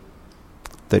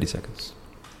 30 seconds.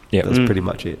 Yeah, that's pretty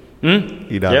much it.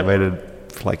 You know, what I mean,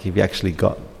 and like if you actually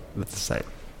got, it's the same.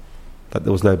 Like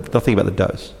there was nothing about the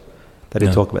dose. They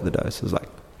didn't talk about the dose. It was like,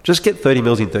 just get 30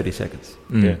 mils in 30 seconds.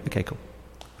 Yeah. Okay, cool.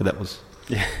 And that was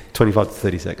 25 to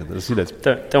 30 seconds.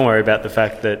 Don't worry about the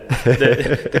fact that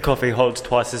the coffee holds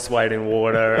twice its weight in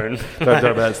water. And don't talk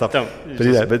about that stuff.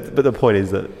 But the point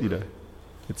is that,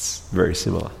 it's very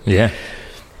similar. Yeah.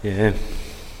 Yeah.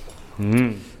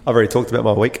 I've already talked about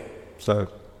my week. So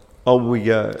on we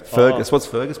go. Fergus. What's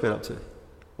Fergus been up to? Are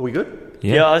we good?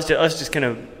 Yeah, I was just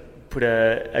going to put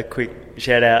a quick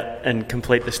shout out and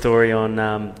complete the story on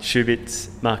Mark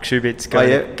Schubitz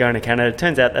going to Canada.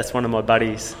 Turns out that's one of my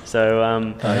buddies.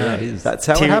 So that's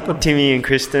how it happened. Timmy and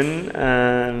Kristen,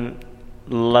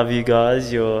 love you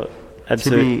guys. You're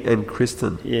absolute. Timmy and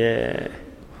Kristen. Yeah.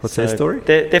 What's their story?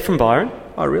 They're from Byron.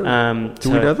 Oh, really? Do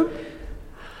we know them?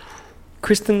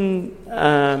 Kristen,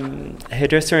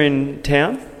 hairdresser in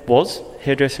town.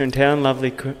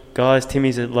 Lovely guys.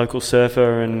 Timmy's a local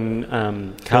surfer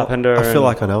and carpenter. I feel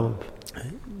like I know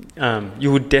him.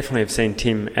 You would definitely have seen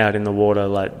Tim out in the water,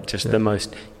 like just the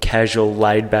most casual,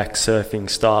 laid-back surfing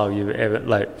style you've ever.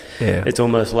 Like, it's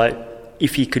almost like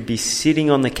if he could be sitting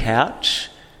on the couch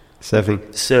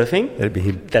surfing, that'd be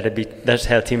him. That's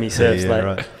how Timmy surfs.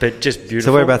 Right. But just beautiful.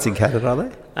 So whereabouts in Canada are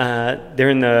they? They're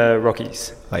in the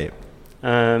Rockies. Oh yeah.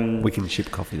 We can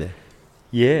ship coffee there.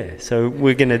 Yeah, so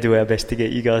we're going to do our best to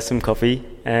get you guys some coffee.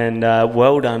 And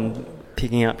well done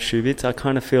picking up Shoebits. I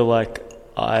kind of feel like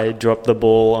I dropped the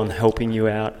ball on helping you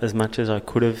out as much as I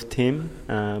could have,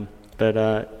 Tim.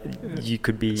 But you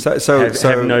could be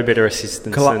have no better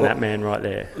assistance than that man right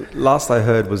there. Last I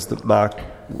heard was that Mark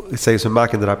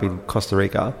ended up in Costa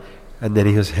Rica, and then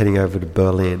he was heading over to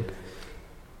Berlin.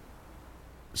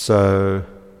 So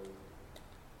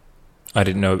I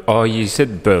didn't know. Oh, you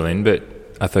said Berlin, but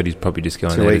I thought he's probably just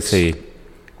going there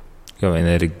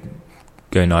to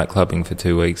go night clubbing for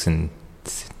 2 weeks and.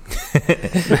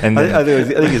 And then, I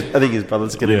think his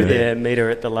brother's going to be there. Yeah, meet her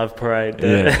at the Love Parade.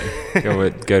 Go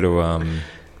to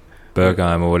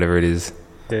Bergheim or whatever it is.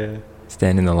 Yeah.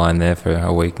 Stand in the line there for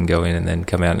a week and go in, and then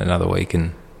come out in another week,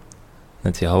 and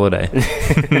that's your holiday.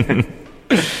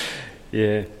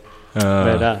 Yeah.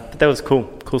 But that was cool.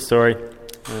 Cool story.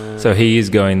 So he is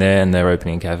going there, and they're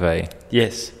opening a cafe.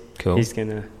 Yes. Cool. He's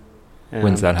gonna.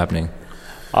 When's that happening?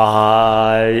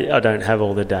 I don't have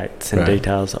all the dates and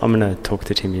details. I'm going to talk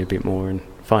to Timmy a bit more and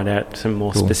find out some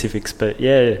more specifics. But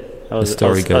yeah, I was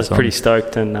pretty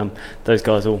stoked, and those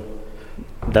guys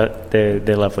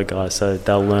they're lovely guys, so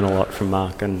they'll learn a lot from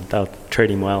Mark, and they'll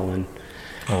treat him well, and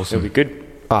awesome. It'll be good.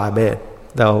 Ah, man,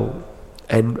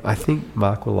 and I think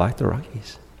Mark will like the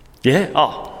Rockies. Yeah.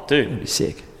 Oh, dude, it'll be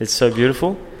sick. It's so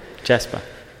beautiful, Jasper.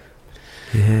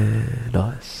 Yeah,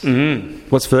 nice. Mm-hmm.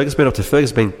 What's Fergus been up to?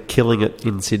 Fergus been killing it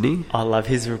in Sydney. I love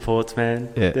his reports,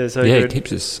 man. Yeah, they're so good. He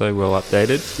keeps us so well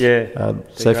updated. Yeah.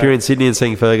 So if you're in Sydney and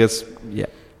seeing Fergus, yeah,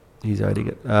 he's owning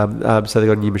it. So they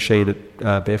got a new machine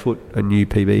at Barefoot, a new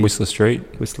PB. Whistler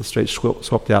Street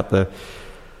swapped out the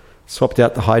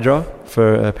Hydra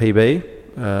for a PB.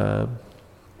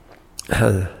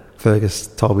 Fergus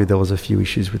told me there was a few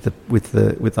issues with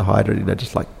the Hydra,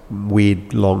 just like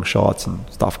weird long shots and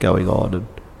stuff going on, and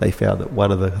they found that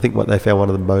one of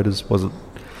the motors wasn't,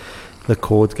 the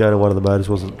cords going to one of the motors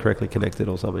wasn't correctly connected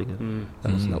or something.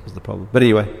 That was the problem. But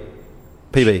anyway,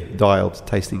 PB dialed,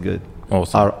 tasting good.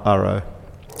 Awesome. RO.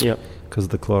 Yep. Because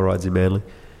of the chlorides in Manly.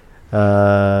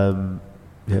 Yeah.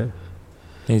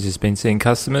 He's just been seeing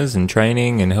customers and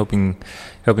training and helping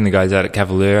the guys out at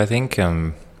Cavalier, I think.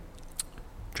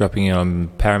 Dropping in on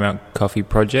Paramount Coffee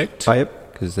Project. Oh,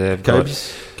 yep. Because they've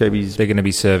Kobe's. They're going to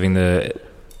be serving the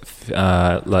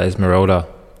La Esmeralda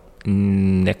as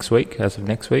of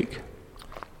next week.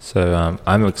 So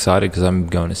I'm excited because I'm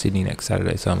going to Sydney next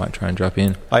Saturday, so I might try and drop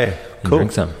in. Oh, yeah. And Cool.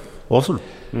 drink some. Awesome.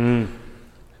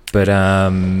 But,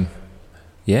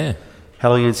 yeah. How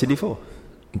long are you in Sydney for?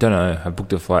 Don't know. I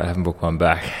booked a flight. I haven't booked one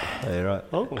back. Oh, you're right.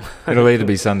 Oh. It'll either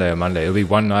be Sunday or Monday. It'll be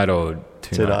one night or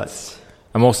two nights.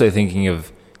 I'm also thinking of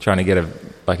trying to get a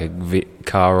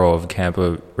car or a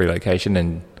camper relocation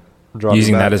and Driving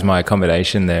using back. that as my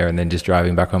accommodation there, and then just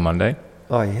driving back on Monday.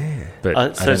 Oh, yeah.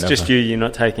 But So it's just you're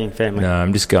not taking family? No,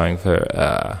 I'm just going for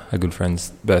a good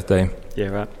friend's birthday. Yeah,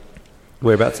 right.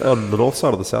 Whereabouts? On the north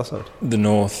side or the south side? The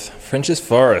north. French's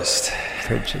Forest.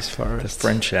 French's Forest. The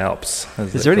French Alps.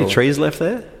 Is there any trees left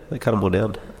there? They cut them all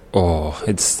down. Oh,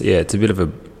 it's a bit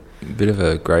of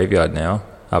a graveyard now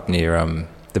up near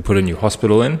they put a new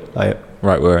hospital in. Oh, yeah.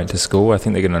 Right where I went to school. I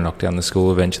think they're going to knock down the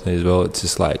school eventually as well. It's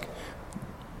just like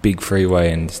big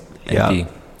freeway and just empty.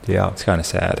 Yeah. It's kind of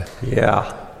sad. Yeah.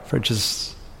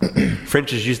 French's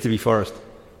used to be forest.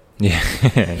 Yeah.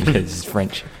 It's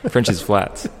French. French's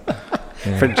flats.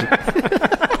 Yeah. French.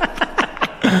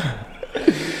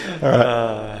 All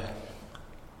right.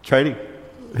 Training.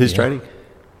 Who's training?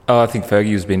 Oh, I think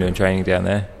Fergie has been doing training down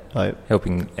there. Oh, yeah.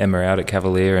 Helping Emma out at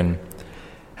Cavalier. And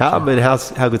how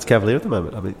good's Cavalier at the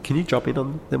moment? I mean, can you drop in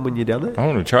on them when you're down there? I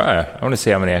want to try. I want to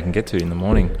see how many I can get to in the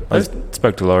morning. I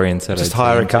spoke to Laurie and said just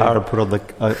hire a car and put on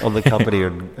the company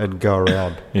and go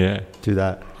around. Yeah. Do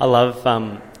that. I love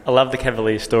the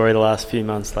Cavalier story the last few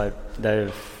months. Like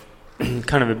they've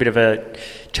kind of a bit of a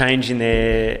change in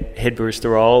their head barista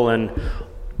role, and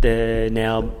they're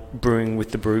now brewing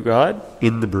with the brew guide.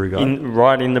 In the brew guide?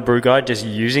 Right in the brew guide, just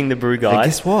using the brew guide. And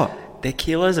guess what? Their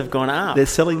kilos have gone up. They're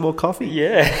selling more coffee.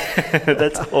 Yeah.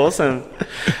 That's awesome.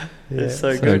 Yeah. It's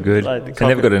so good. Like and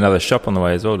they've got another shop on the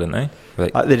way as well, didn't they?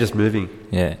 They're just moving.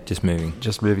 Yeah, just moving.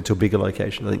 Just moving to a bigger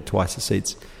location. I think twice the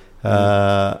seats.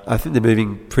 I think they're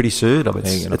moving pretty soon. I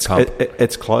mean,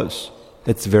 it's close.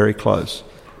 It's very close.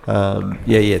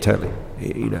 Yeah, totally.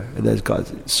 And those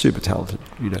guys are super talented.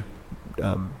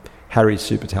 Harry's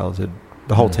super talented.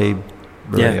 The whole team,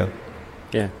 Maria,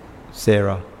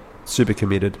 Sarah, super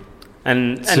committed,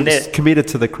 and they're committed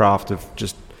to the craft of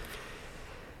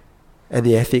and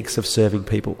the ethics of serving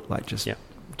people. Like just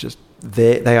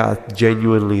they are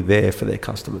genuinely there for their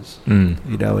customers. And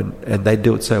they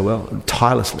do it so well and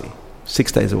tirelessly,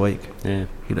 6 days a week. Yeah,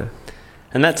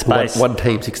 And that space. One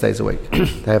team 6 days a week.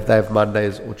 they have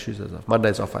Mondays or Tuesdays off.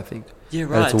 Mondays off, I think. Yeah,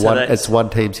 And right. it's one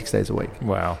team 6 days a week.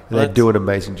 Wow. And they do an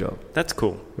amazing job. That's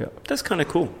cool. Yeah. That's kind of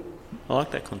cool. I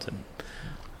like that concept.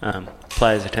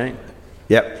 Play as a team.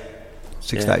 Yep.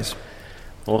 6 Yeah. days.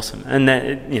 Awesome. And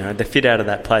that, the fit out of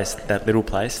that place, that little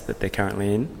place that they're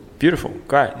currently in, beautiful,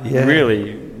 great. Yeah.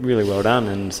 Really, really well done.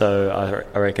 And so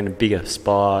I reckon a bigger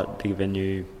spot, bigger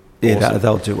venue. Yeah, awesome.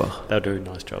 they'll do well. They'll do a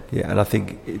nice job. Yeah, and I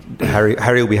think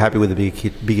Harry will be happy with a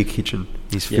bigger kitchen.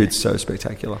 His food's so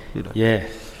spectacular. Yeah.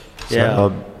 So,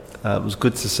 Yeah. it was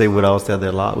good to see when I was down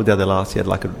there last. He had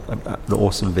like an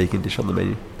awesome vegan dish on the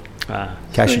menu.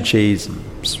 Cashew cheese, and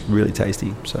it's really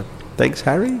tasty. So thanks,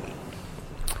 Harry.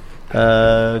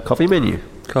 Coffee menu.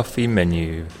 Coffee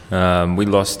menu. We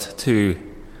lost two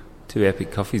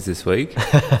epic coffees this week.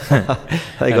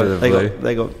 They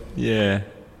got Yeah.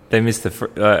 They missed the...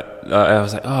 I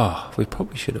was like, we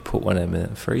probably should have put one of them in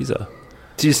the freezer.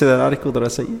 Did you see that article that I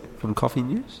sent you from Coffee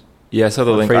News? Yeah, I saw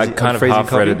the link. I kind of half read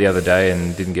coffee? it the other day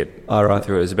and didn't get through it. It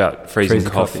was about freezing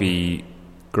coffee.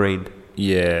 Green.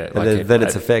 Yeah. And then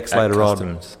its effects later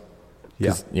customs. on.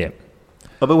 Yeah. Yeah.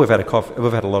 I mean, we've had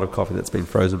a lot of coffee that's been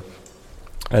frozen.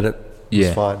 And it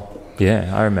was fine.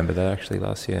 Yeah, I remember that actually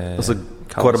last year. It was a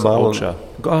Guatemalan.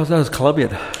 Oh, that was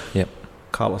Colombian. Yep.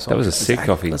 Carlos. That was a sick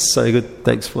coffee. That's so good.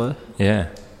 Thanks, Flair. Yeah.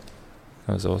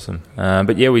 That was awesome.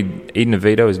 But yeah, Eden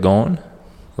Oviedo is gone.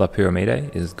 La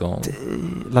Piramide is gone.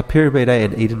 La Piramide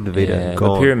and Eden Oviedo gone.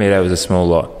 La Piramide was a small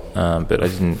lot, but I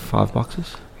didn't... 5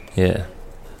 boxes? Yeah.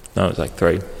 No, it was like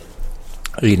 3.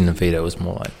 Eden Oviedo was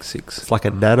more like 6. It's like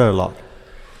a nano lot.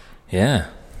 Yeah.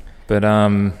 But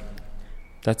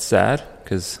that's sad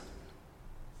because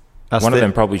one of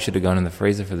them probably should have gone in the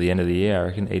freezer for the end of the year. I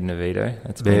reckon Eden Oviedo.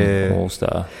 That's been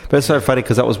all-star. But it's so funny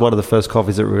because that was one of the first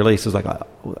coffees that we released. It was like,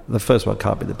 the first one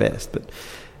can't be the best, but,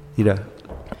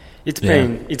 It's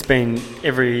been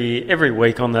every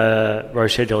week on the road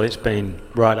schedule. It's been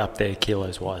right up there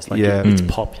kilos wise. It's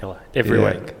popular every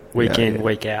week in,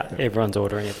 week out. Everyone's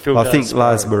ordering it. I think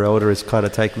La Esmeralda is kind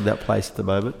of taking that place at the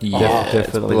moment. Yeah, definitely.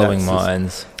 it's blowing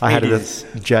minds. I had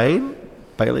Jane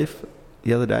Bailiff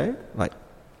the other day.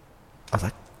 I was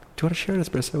like, "Do you want to share an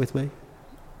espresso with me?"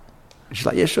 And she's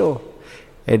like, "Yeah, sure."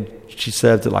 And she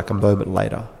served it like a moment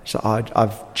later. She's like,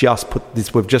 "I've just put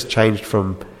this. We've just changed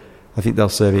from." I think they were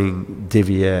serving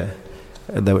Devier,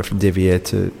 and they went from Devier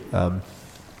to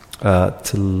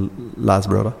La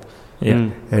Esmeralda. Yeah.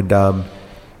 And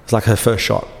it's like her first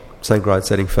shot, same grind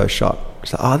setting, first shot.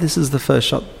 She's like, this is the first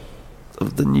shot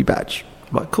of the new batch.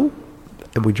 I'm like, cool.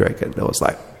 And we drank it, and it was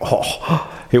like,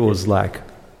 it was like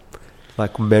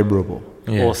memorable.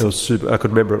 Yeah. Awesome. It was super. I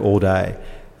could remember it all day,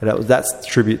 and that's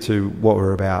tribute to what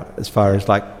we're about as far as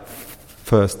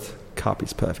first cup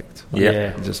is perfect.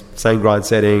 Yeah. Just same grind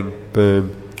setting,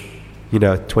 boom,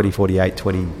 20:48,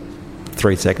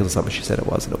 23 seconds or something she said it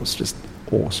was, and it was just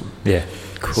awesome. Yeah.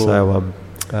 Cool. So,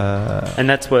 and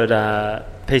that's what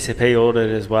PCP ordered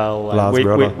as well.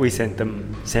 We sent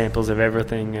them samples of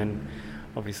everything, and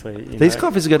obviously... These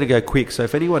coffees are going to go quick, so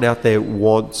if anyone out there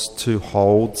wants to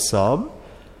hold some,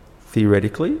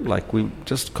 theoretically, we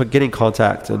just get in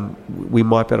contact and we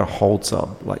might be able to hold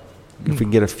some, if we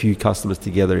can get a few customers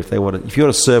together, if you want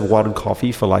to serve one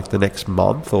coffee for the next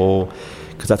month, or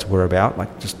because that's what we're about,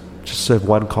 just serve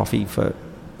one coffee for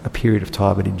a period of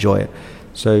time and enjoy it.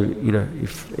 So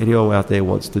if anyone out there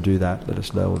wants to do that, let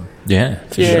us know. Yeah,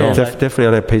 for sure. Definitely,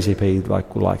 I know PCP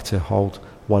would like to hold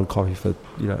one coffee for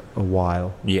a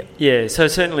while. Yeah, yeah. So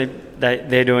certainly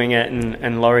they're doing it,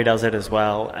 and Laurie does it as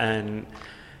well, and.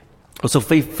 So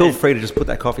feel free to just put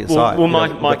that coffee aside. Well,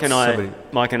 Mike and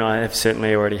I have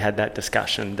certainly already had that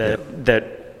discussion that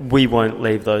we won't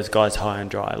leave those guys high and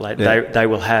dry. They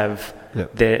will have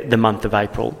the month of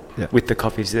April with the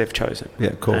coffees they've chosen.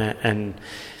 Yeah, cool. And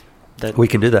that, we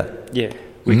can do that. Yeah,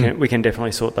 we can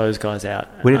definitely sort those guys out.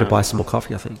 We need to buy some more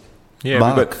coffee, I think.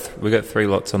 Yeah, we got 3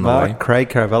 lots on the way. Craig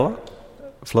Caravella,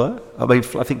 Fleur. I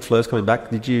think Fleur's coming back.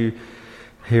 Did you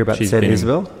hear about San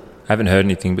Isabel? I haven't heard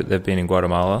anything, but they've been in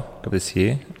Guatemala this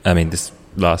year. This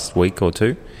last week or 2.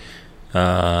 We've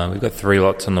got 3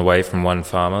 lots on the way from one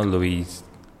farmer, Luis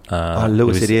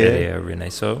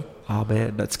Reynoso. Oh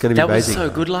man, that's going to be amazing. That was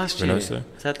so good last year. Reynoso.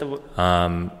 Is that the?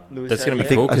 That's going to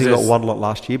be cool. I think he got 1 lot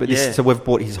last year, but so we've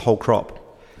bought his whole crop.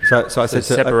 So I said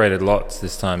separated lots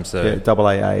this time. So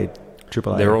AA,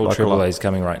 AAA. They're all AAAs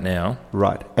coming right now.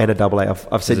 Right, and a AA.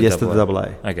 I've said yes to the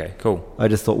AA. Okay, cool. I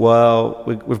just thought, well,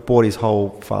 we've bought his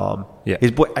whole farm. Yeah.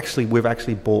 We've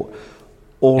actually bought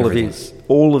all of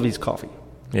his coffee.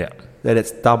 Yeah. Then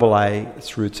it's AA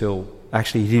through till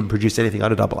actually he didn't produce anything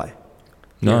under AA.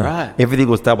 No. Yeah, right. Everything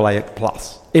was AA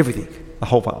plus. Everything, the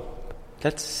whole farm.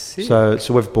 That's sick. So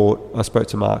we've bought. I spoke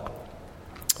to Mark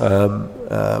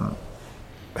Howard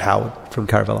from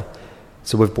Caravella.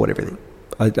 So we've bought everything.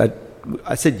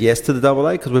 I said yes to the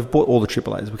AA because we've bought all the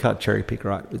AAAs. We can't cherry pick,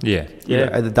 right? Yeah. You know,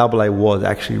 and the AA was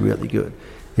actually really good.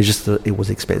 It's just that it was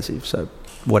expensive, so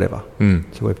whatever. So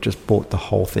we've just bought the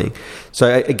whole thing.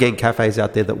 So again, cafes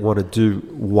out there that want to do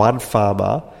one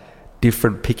farmer,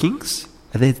 different pickings,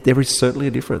 and there is certainly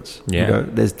a difference. Yeah. You know,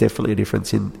 there's definitely a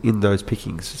difference in those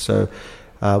pickings. So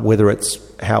whether it's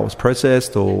how it was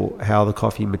processed or how the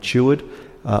coffee matured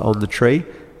on the tree,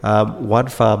 one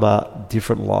farmer,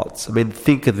 different lots. I mean,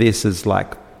 think of this as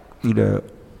like, you know,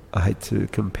 I hate to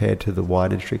compare to the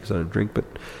wine industry because I don't drink, but,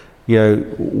 you know,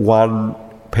 one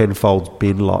Penfolds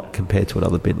bin lot compared to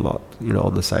another bin lot, you know,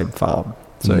 on the same farm.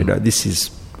 So, you know, this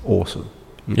is awesome.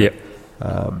 You know? Yep.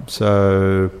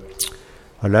 So,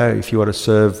 I know if you want to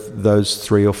serve those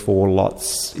 3 or 4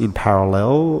 lots in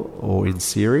parallel or in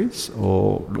series,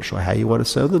 or I'm not sure how you want to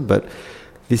serve them, but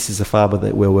this is a farmer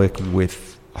that we're working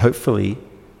with, hopefully,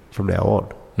 from now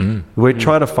on. We're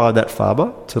trying to find that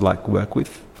farmer to like work with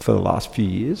for the last few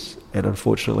years, and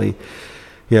unfortunately,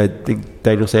 you know, I think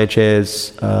Daniel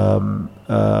Sanchez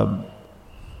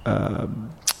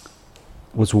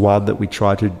was one that we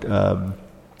tried to.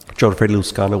 John Freddy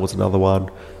Luscano was another one.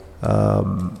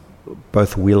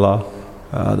 Both Willa.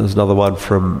 There's another one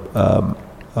from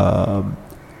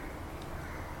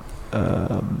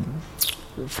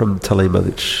Tolima,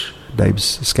 which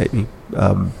names escape me.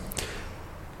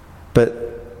 But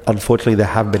unfortunately, they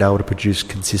haven't been able to produce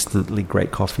consistently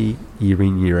great coffee year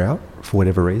in, year out for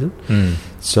whatever reason.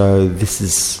 So this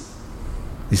is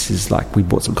like we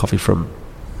bought some coffee from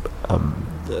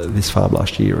this farm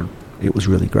last year, and it was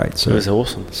really great. So it was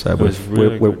awesome. So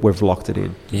we've locked it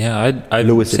in. Yeah,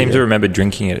 I seem to remember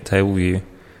drinking it at Tableview,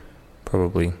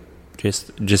 probably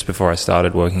just before I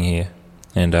started working here,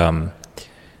 and kind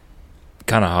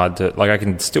of hard to like. I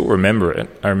can still remember it.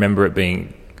 I remember it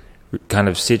being kind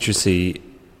of citrusy,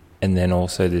 and then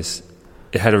also this.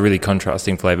 It had a really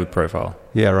contrasting flavor profile.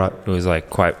 Yeah, right. It was like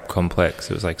quite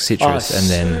complex. It was like citrus, and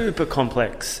then super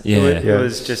complex. Yeah, it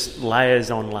was just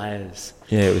layers on layers.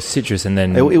 Yeah, it was citrus, and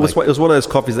then it was one of those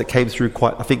coffees that came through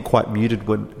quite muted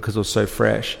because it was so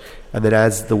fresh, and then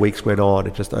as the weeks went on,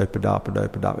 it just opened up, and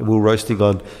we were roasting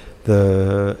on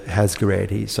the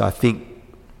Hasgarandi, so I think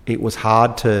it was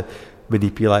hard to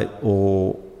manipulate,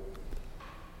 or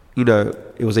you know,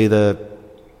 it was either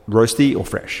roasty or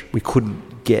fresh. We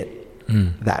couldn't get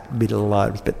that middle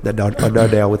line, but I know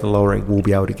now with the lowering we'll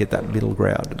be able to get that middle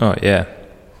ground. Oh yeah,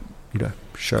 you know,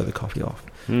 show the coffee off.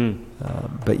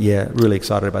 But yeah, really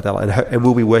excited about that, and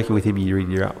we'll be working with him year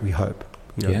in, year out. We hope.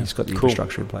 You know, he's got the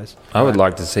infrastructure in place. I would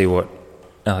like to see what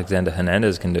Alexander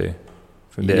Hernandez can do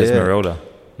from the Esmeralda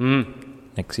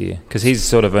next year, because he's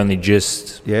sort of only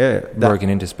just broken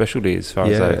into specialty as far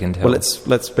as I can tell. Well,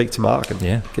 let's speak to Mark and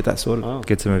get that sorted. Oh.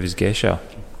 Get some of his geisha.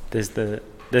 There's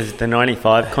the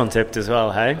 95 concept as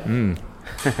well, hey?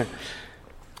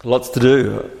 Lots to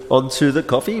do. On to the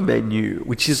coffee menu,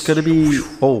 which is going to be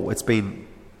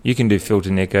you can do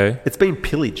Filter Nico. It's been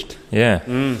pillaged. Yeah.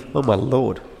 Oh my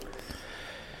lord.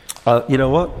 You know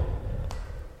what?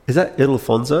 Is that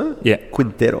Ildefonso? Yeah.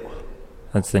 Quintero.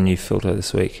 That's the new filter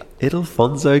this week.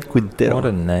 Ildefonso Quintero. What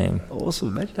a name. Awesome.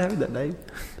 Imagine having that name.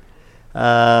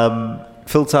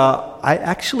 Filter.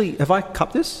 Have I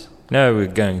cupped this? No, we're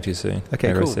going too soon.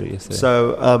 Okay, cool.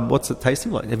 So what's it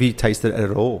tasting like? Have you tasted it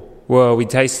at all? Well, we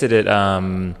tasted it.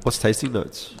 What's tasting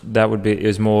notes? That would be. It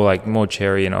was more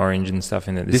cherry and orange and stuff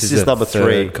in it. This is number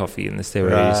 3 coffee in the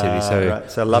Stereo City.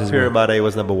 So La Pyramide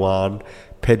was number 1.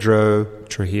 Pedro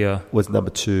Trujillo was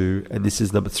number 2, and this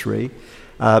is number 3.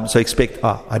 So expect.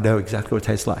 I know exactly what it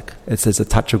tastes like. It says a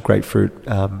touch of grapefruit,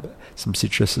 some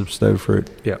citrus, some stone fruit,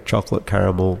 chocolate,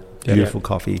 caramel. Beautiful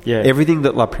coffee. Yeah. Everything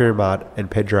that La Pyramide and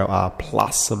Pedro are,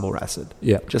 plus some more acid.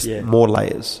 Yeah. Just more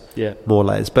layers. Yeah. More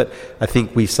layers. But I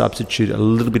think we substitute a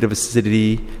little bit of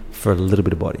acidity for a little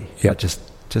bit of body. Yeah. Just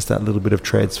that little bit of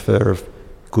transfer of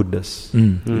goodness.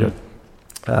 You know.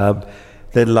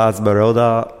 Then La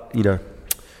Esmeralda, you know,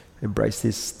 embrace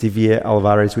this Divier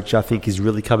Alvarez, which I think is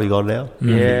really coming on now. I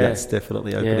think that's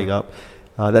definitely opening up.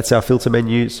 That's our filter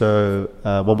menu. So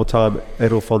one more time: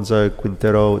 Ildefonso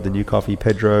Quintero, the new coffee,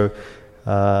 Pedro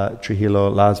Trujillo,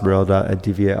 La Esmeralda, and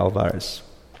Divier Alvarez.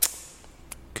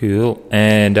 Cool.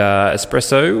 And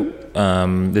espresso.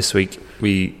 This week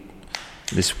we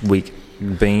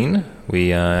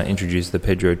introduced the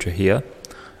Pedro Trujillo,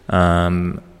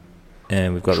 and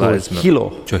we've got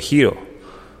Trujillo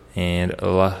and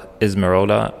La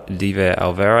Esmeralda, Divier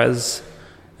Alvarez.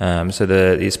 So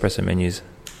the espresso menus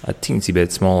a teensy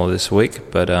bit smaller this week,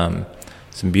 but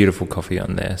some beautiful coffee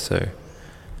on there. So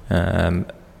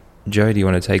Joe, do you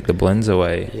want to take the blends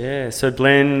away? Yeah, so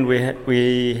blend,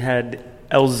 we had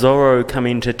El Zorro come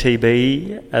into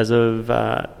TB as of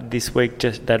this week,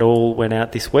 just that all went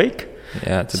out this week.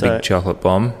 Yeah, it's a big chocolate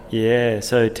bomb. Yeah,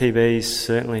 so TB's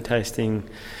certainly tasting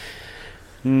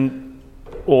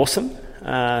awesome.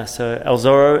 So El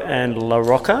Zorro and La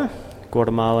Roca,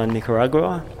 Guatemala and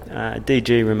Nicaragua.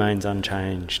 DG remains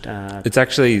unchanged. It's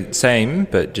actually same,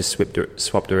 but just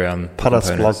swapped around.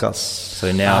 Panas Blancas.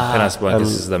 So now Panas Blancas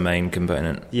is the main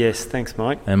component. Yes, thanks,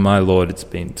 Mike. And my lord, it's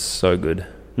been so good.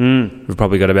 We've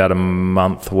probably got about a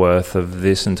month worth of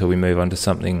this until we move on to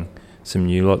some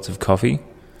new lots of coffee.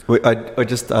 I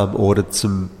just ordered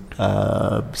some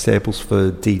samples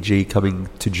for DG coming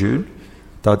to June.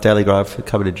 The Daily Grind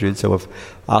coming to June, so I've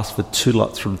asked for 2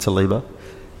 lots from Tolima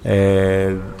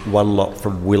and 1 lot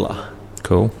from Willa.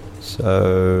 Cool.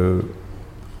 So,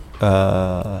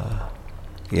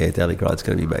 Daily Grind's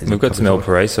going to be amazing. We've got some El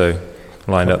Paraiso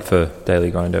lined up for Daily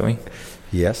Grind, don't we?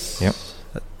 Yes. Yep.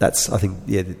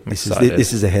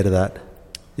 This is ahead of that.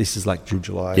 This is like June,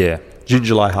 July. Yeah. June,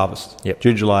 July harvest. Yep.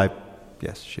 June, July,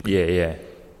 yes. Yeah.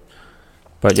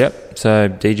 But yep, so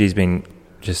DG's been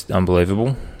just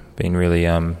unbelievable. Been really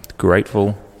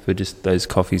grateful for just those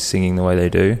coffees singing the way they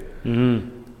do.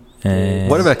 And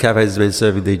one of our cafes has been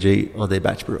serving DG on their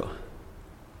batch brewer.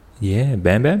 Yeah,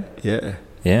 Bam Bam?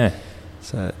 Yeah.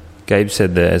 So Gabe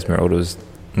said the Esmeralda was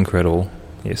incredible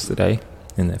yesterday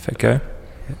in their FECO.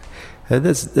 Yeah. And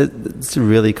that's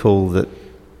really cool that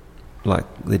like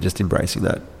they're just embracing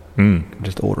that.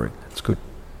 Just ordering. It's good.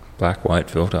 Black, white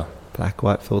filter. Black,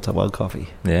 white filter, 1 coffee.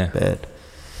 Yeah. Man.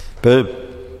 Boom.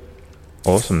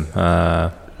 Awesome.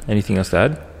 Anything else to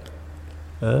add?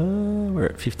 We're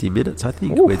at 50 minutes. I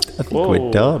think Ooh. we're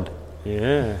done.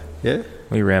 Yeah. Yeah.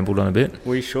 We rambled on a bit.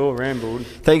 We sure rambled.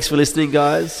 Thanks for listening,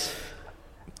 guys.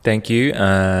 Thank you,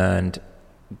 and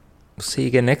we'll see you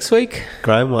again next week.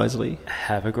 Graham Wisely.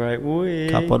 Have a great week.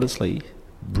 Cup honestly.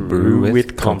 Brew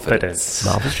with confidence.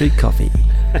 Marble Street Coffee.